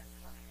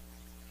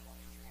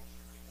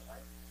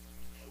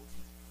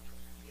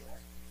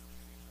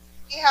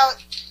 See how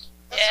this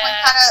one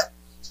Yeah. kind of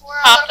tore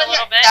a Popped little bit? a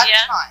little bit, That's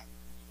yeah. fine.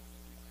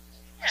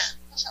 Yeah.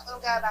 Push that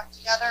little guy back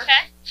together.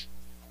 Okay.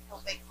 And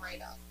he'll bake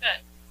right up.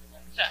 Good.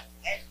 So,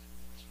 And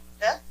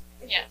this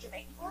is Yeah. your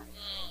Jamaican pork.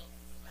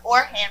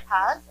 Or hand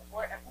pies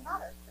or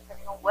empanadas,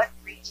 depending on what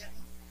region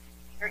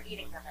you're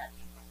eating them in.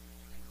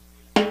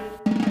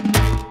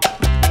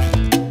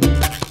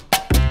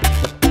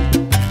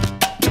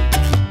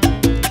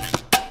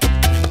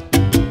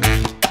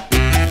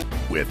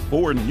 With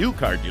 4 new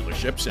car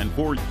dealerships and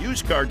 4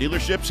 used car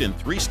dealerships in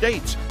 3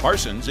 states,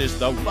 Parsons is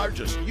the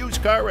largest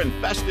used car and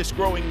fastest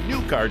growing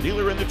new car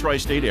dealer in the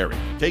tri-state area.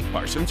 Take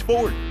Parsons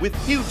Ford with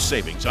huge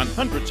savings on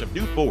hundreds of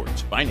new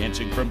Fords,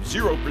 financing from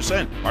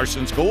 0%,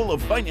 Parsons' goal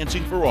of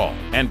financing for all,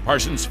 and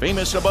Parsons'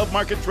 famous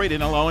above-market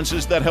trade-in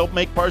allowances that help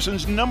make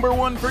Parsons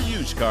 #1 for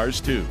used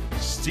cars too.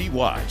 See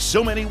why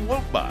so many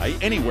won't buy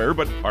anywhere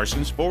but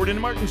Parsons Ford in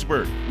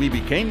Martinsburg. We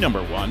became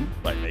 #1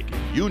 by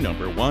making you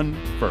 #1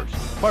 first.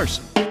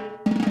 Parsons.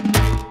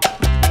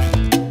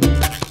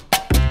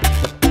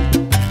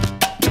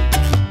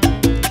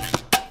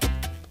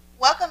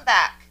 Welcome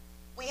back.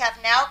 We have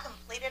now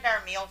completed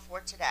our meal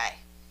for today.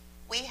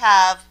 We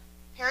have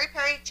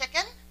peri-peri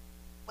chicken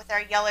with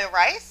our yellow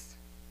rice,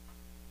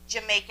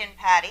 Jamaican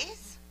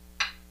patties,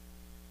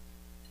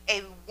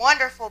 a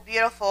wonderful,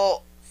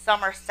 beautiful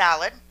summer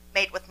salad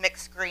made with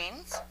mixed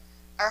greens,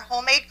 our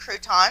homemade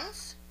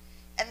croutons,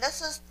 and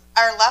this is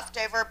our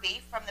leftover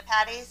beef from the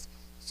patties.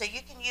 So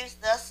you can use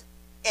this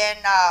in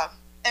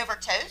over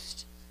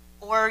toast,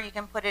 or you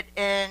can put it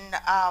in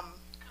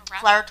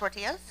flour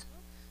tortillas.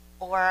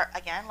 Or,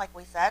 again, like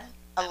we said,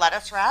 a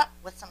lettuce wrap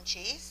with some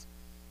cheese.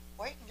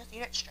 Or you can just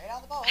eat it straight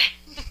out of the bowl.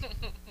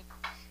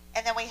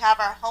 And then we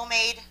have our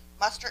homemade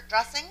mustard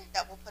dressing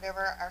that we'll put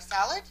over our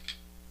salad.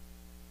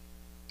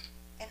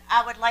 And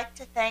I would like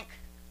to thank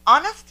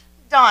Honest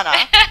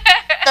Donna,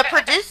 the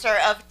producer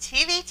of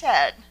TV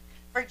Ted,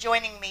 for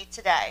joining me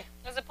today.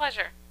 It was a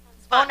pleasure.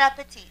 Bon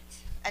appetit.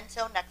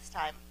 Until next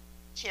time.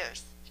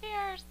 Cheers.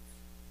 Cheers.